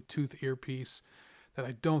sort of Bluetooth earpiece that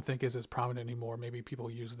I don't think is as prominent anymore. Maybe people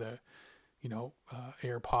use the,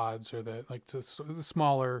 AirPods or the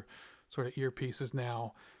smaller sort of earpieces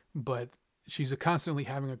now, but she's constantly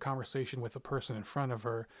having a conversation with a person in front of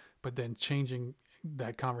her, but then changing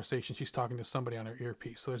that conversation. She's talking to somebody on her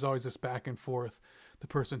earpiece. So there's always this back and forth. The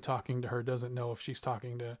person talking to her doesn't know if she's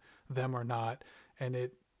talking to them or not. And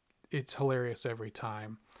it's hilarious every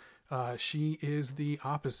time. She is the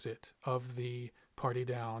opposite of the Party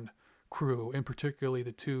Down crew, and particularly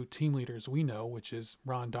the 2 team leaders we know, which is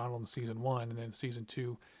Ron Donald in season 1 and then season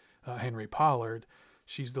 2, Henry Pollard.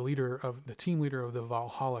 She's the team leader of the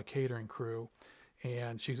Valhalla catering crew,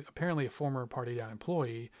 and she's apparently a former Party Down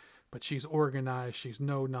employee, but she's organized, she's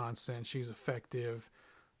no nonsense, she's effective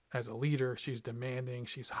as a leader, she's demanding,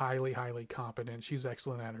 she's highly, highly competent, she's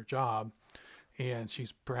excellent at her job, and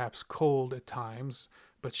she's perhaps cold at times,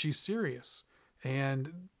 but she's serious.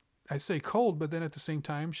 And I say cold, but then at the same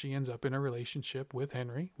time, she ends up in a relationship with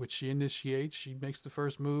Henry, which she initiates. She makes the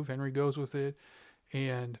first move. Henry goes with it.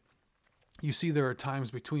 And you see there are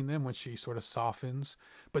times between them when she sort of softens,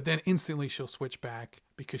 but then instantly she'll switch back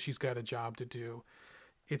because she's got a job to do.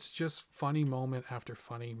 It's just funny moment after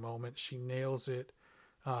funny moment. She nails it.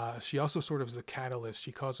 She also sort of is the catalyst.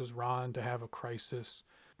 She causes Ron to have a crisis.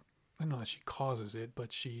 I don't know that she causes it,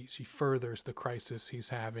 but she furthers the crisis he's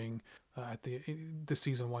having at the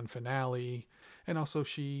season 1 finale. And also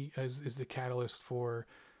she is the catalyst for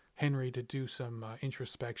Henry to do some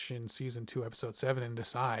introspection, season 2, episode 7, and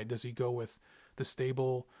decide, does he go with the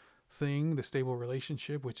stable thing, the stable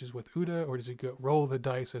relationship, which is with Uda, or does he roll the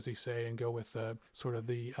dice, as he say, and go with sort of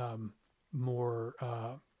the more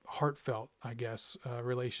heartfelt, I guess,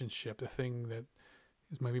 relationship, the thing that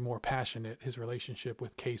is maybe more passionate, his relationship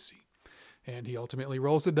with Casey. And he ultimately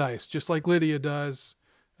rolls the dice, just like Lydia does.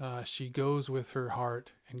 She goes with her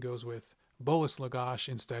heart and goes with Bolas Lagash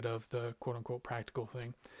instead of the quote-unquote practical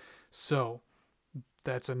thing. So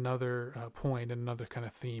that's another point and another kind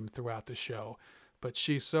of theme throughout the show. But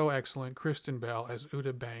she's so excellent. Kristen Bell as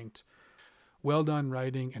Uda Banked. Well done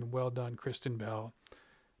writing and well done, Kristen Bell.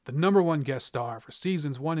 The number 1 guest star for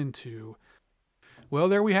seasons 1 and 2. Well,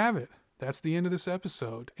 there we have it. That's the end of this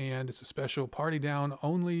episode. And it's a special Party Down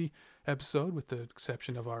only episode with the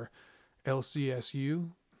exception of our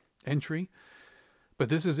LCSU entry. But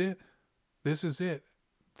this is it. This is it.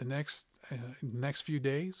 The next few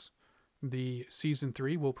days, the season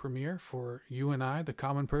 3 will premiere for you and I, the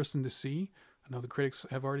common person, to see. I know the critics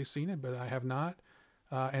have already seen it, but I have not.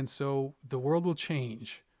 And so the world will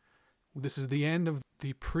change. This is the end of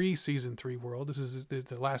the pre-season 3 world. This is the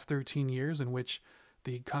last 13 years in which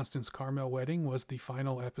the Constance Carmel wedding was the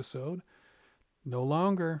final episode. No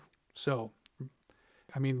longer. So,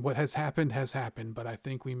 I mean, what has happened, but I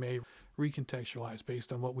think we may recontextualize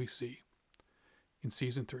based on what we see in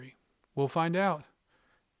season 3. We'll find out.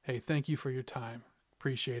 Hey, thank you for your time.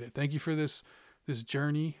 Appreciate it. Thank you for this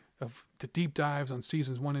journey of the deep dives on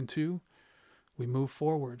seasons 1 and 2. We move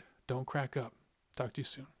forward. Don't crack up. Talk to you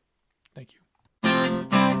soon. Thank you.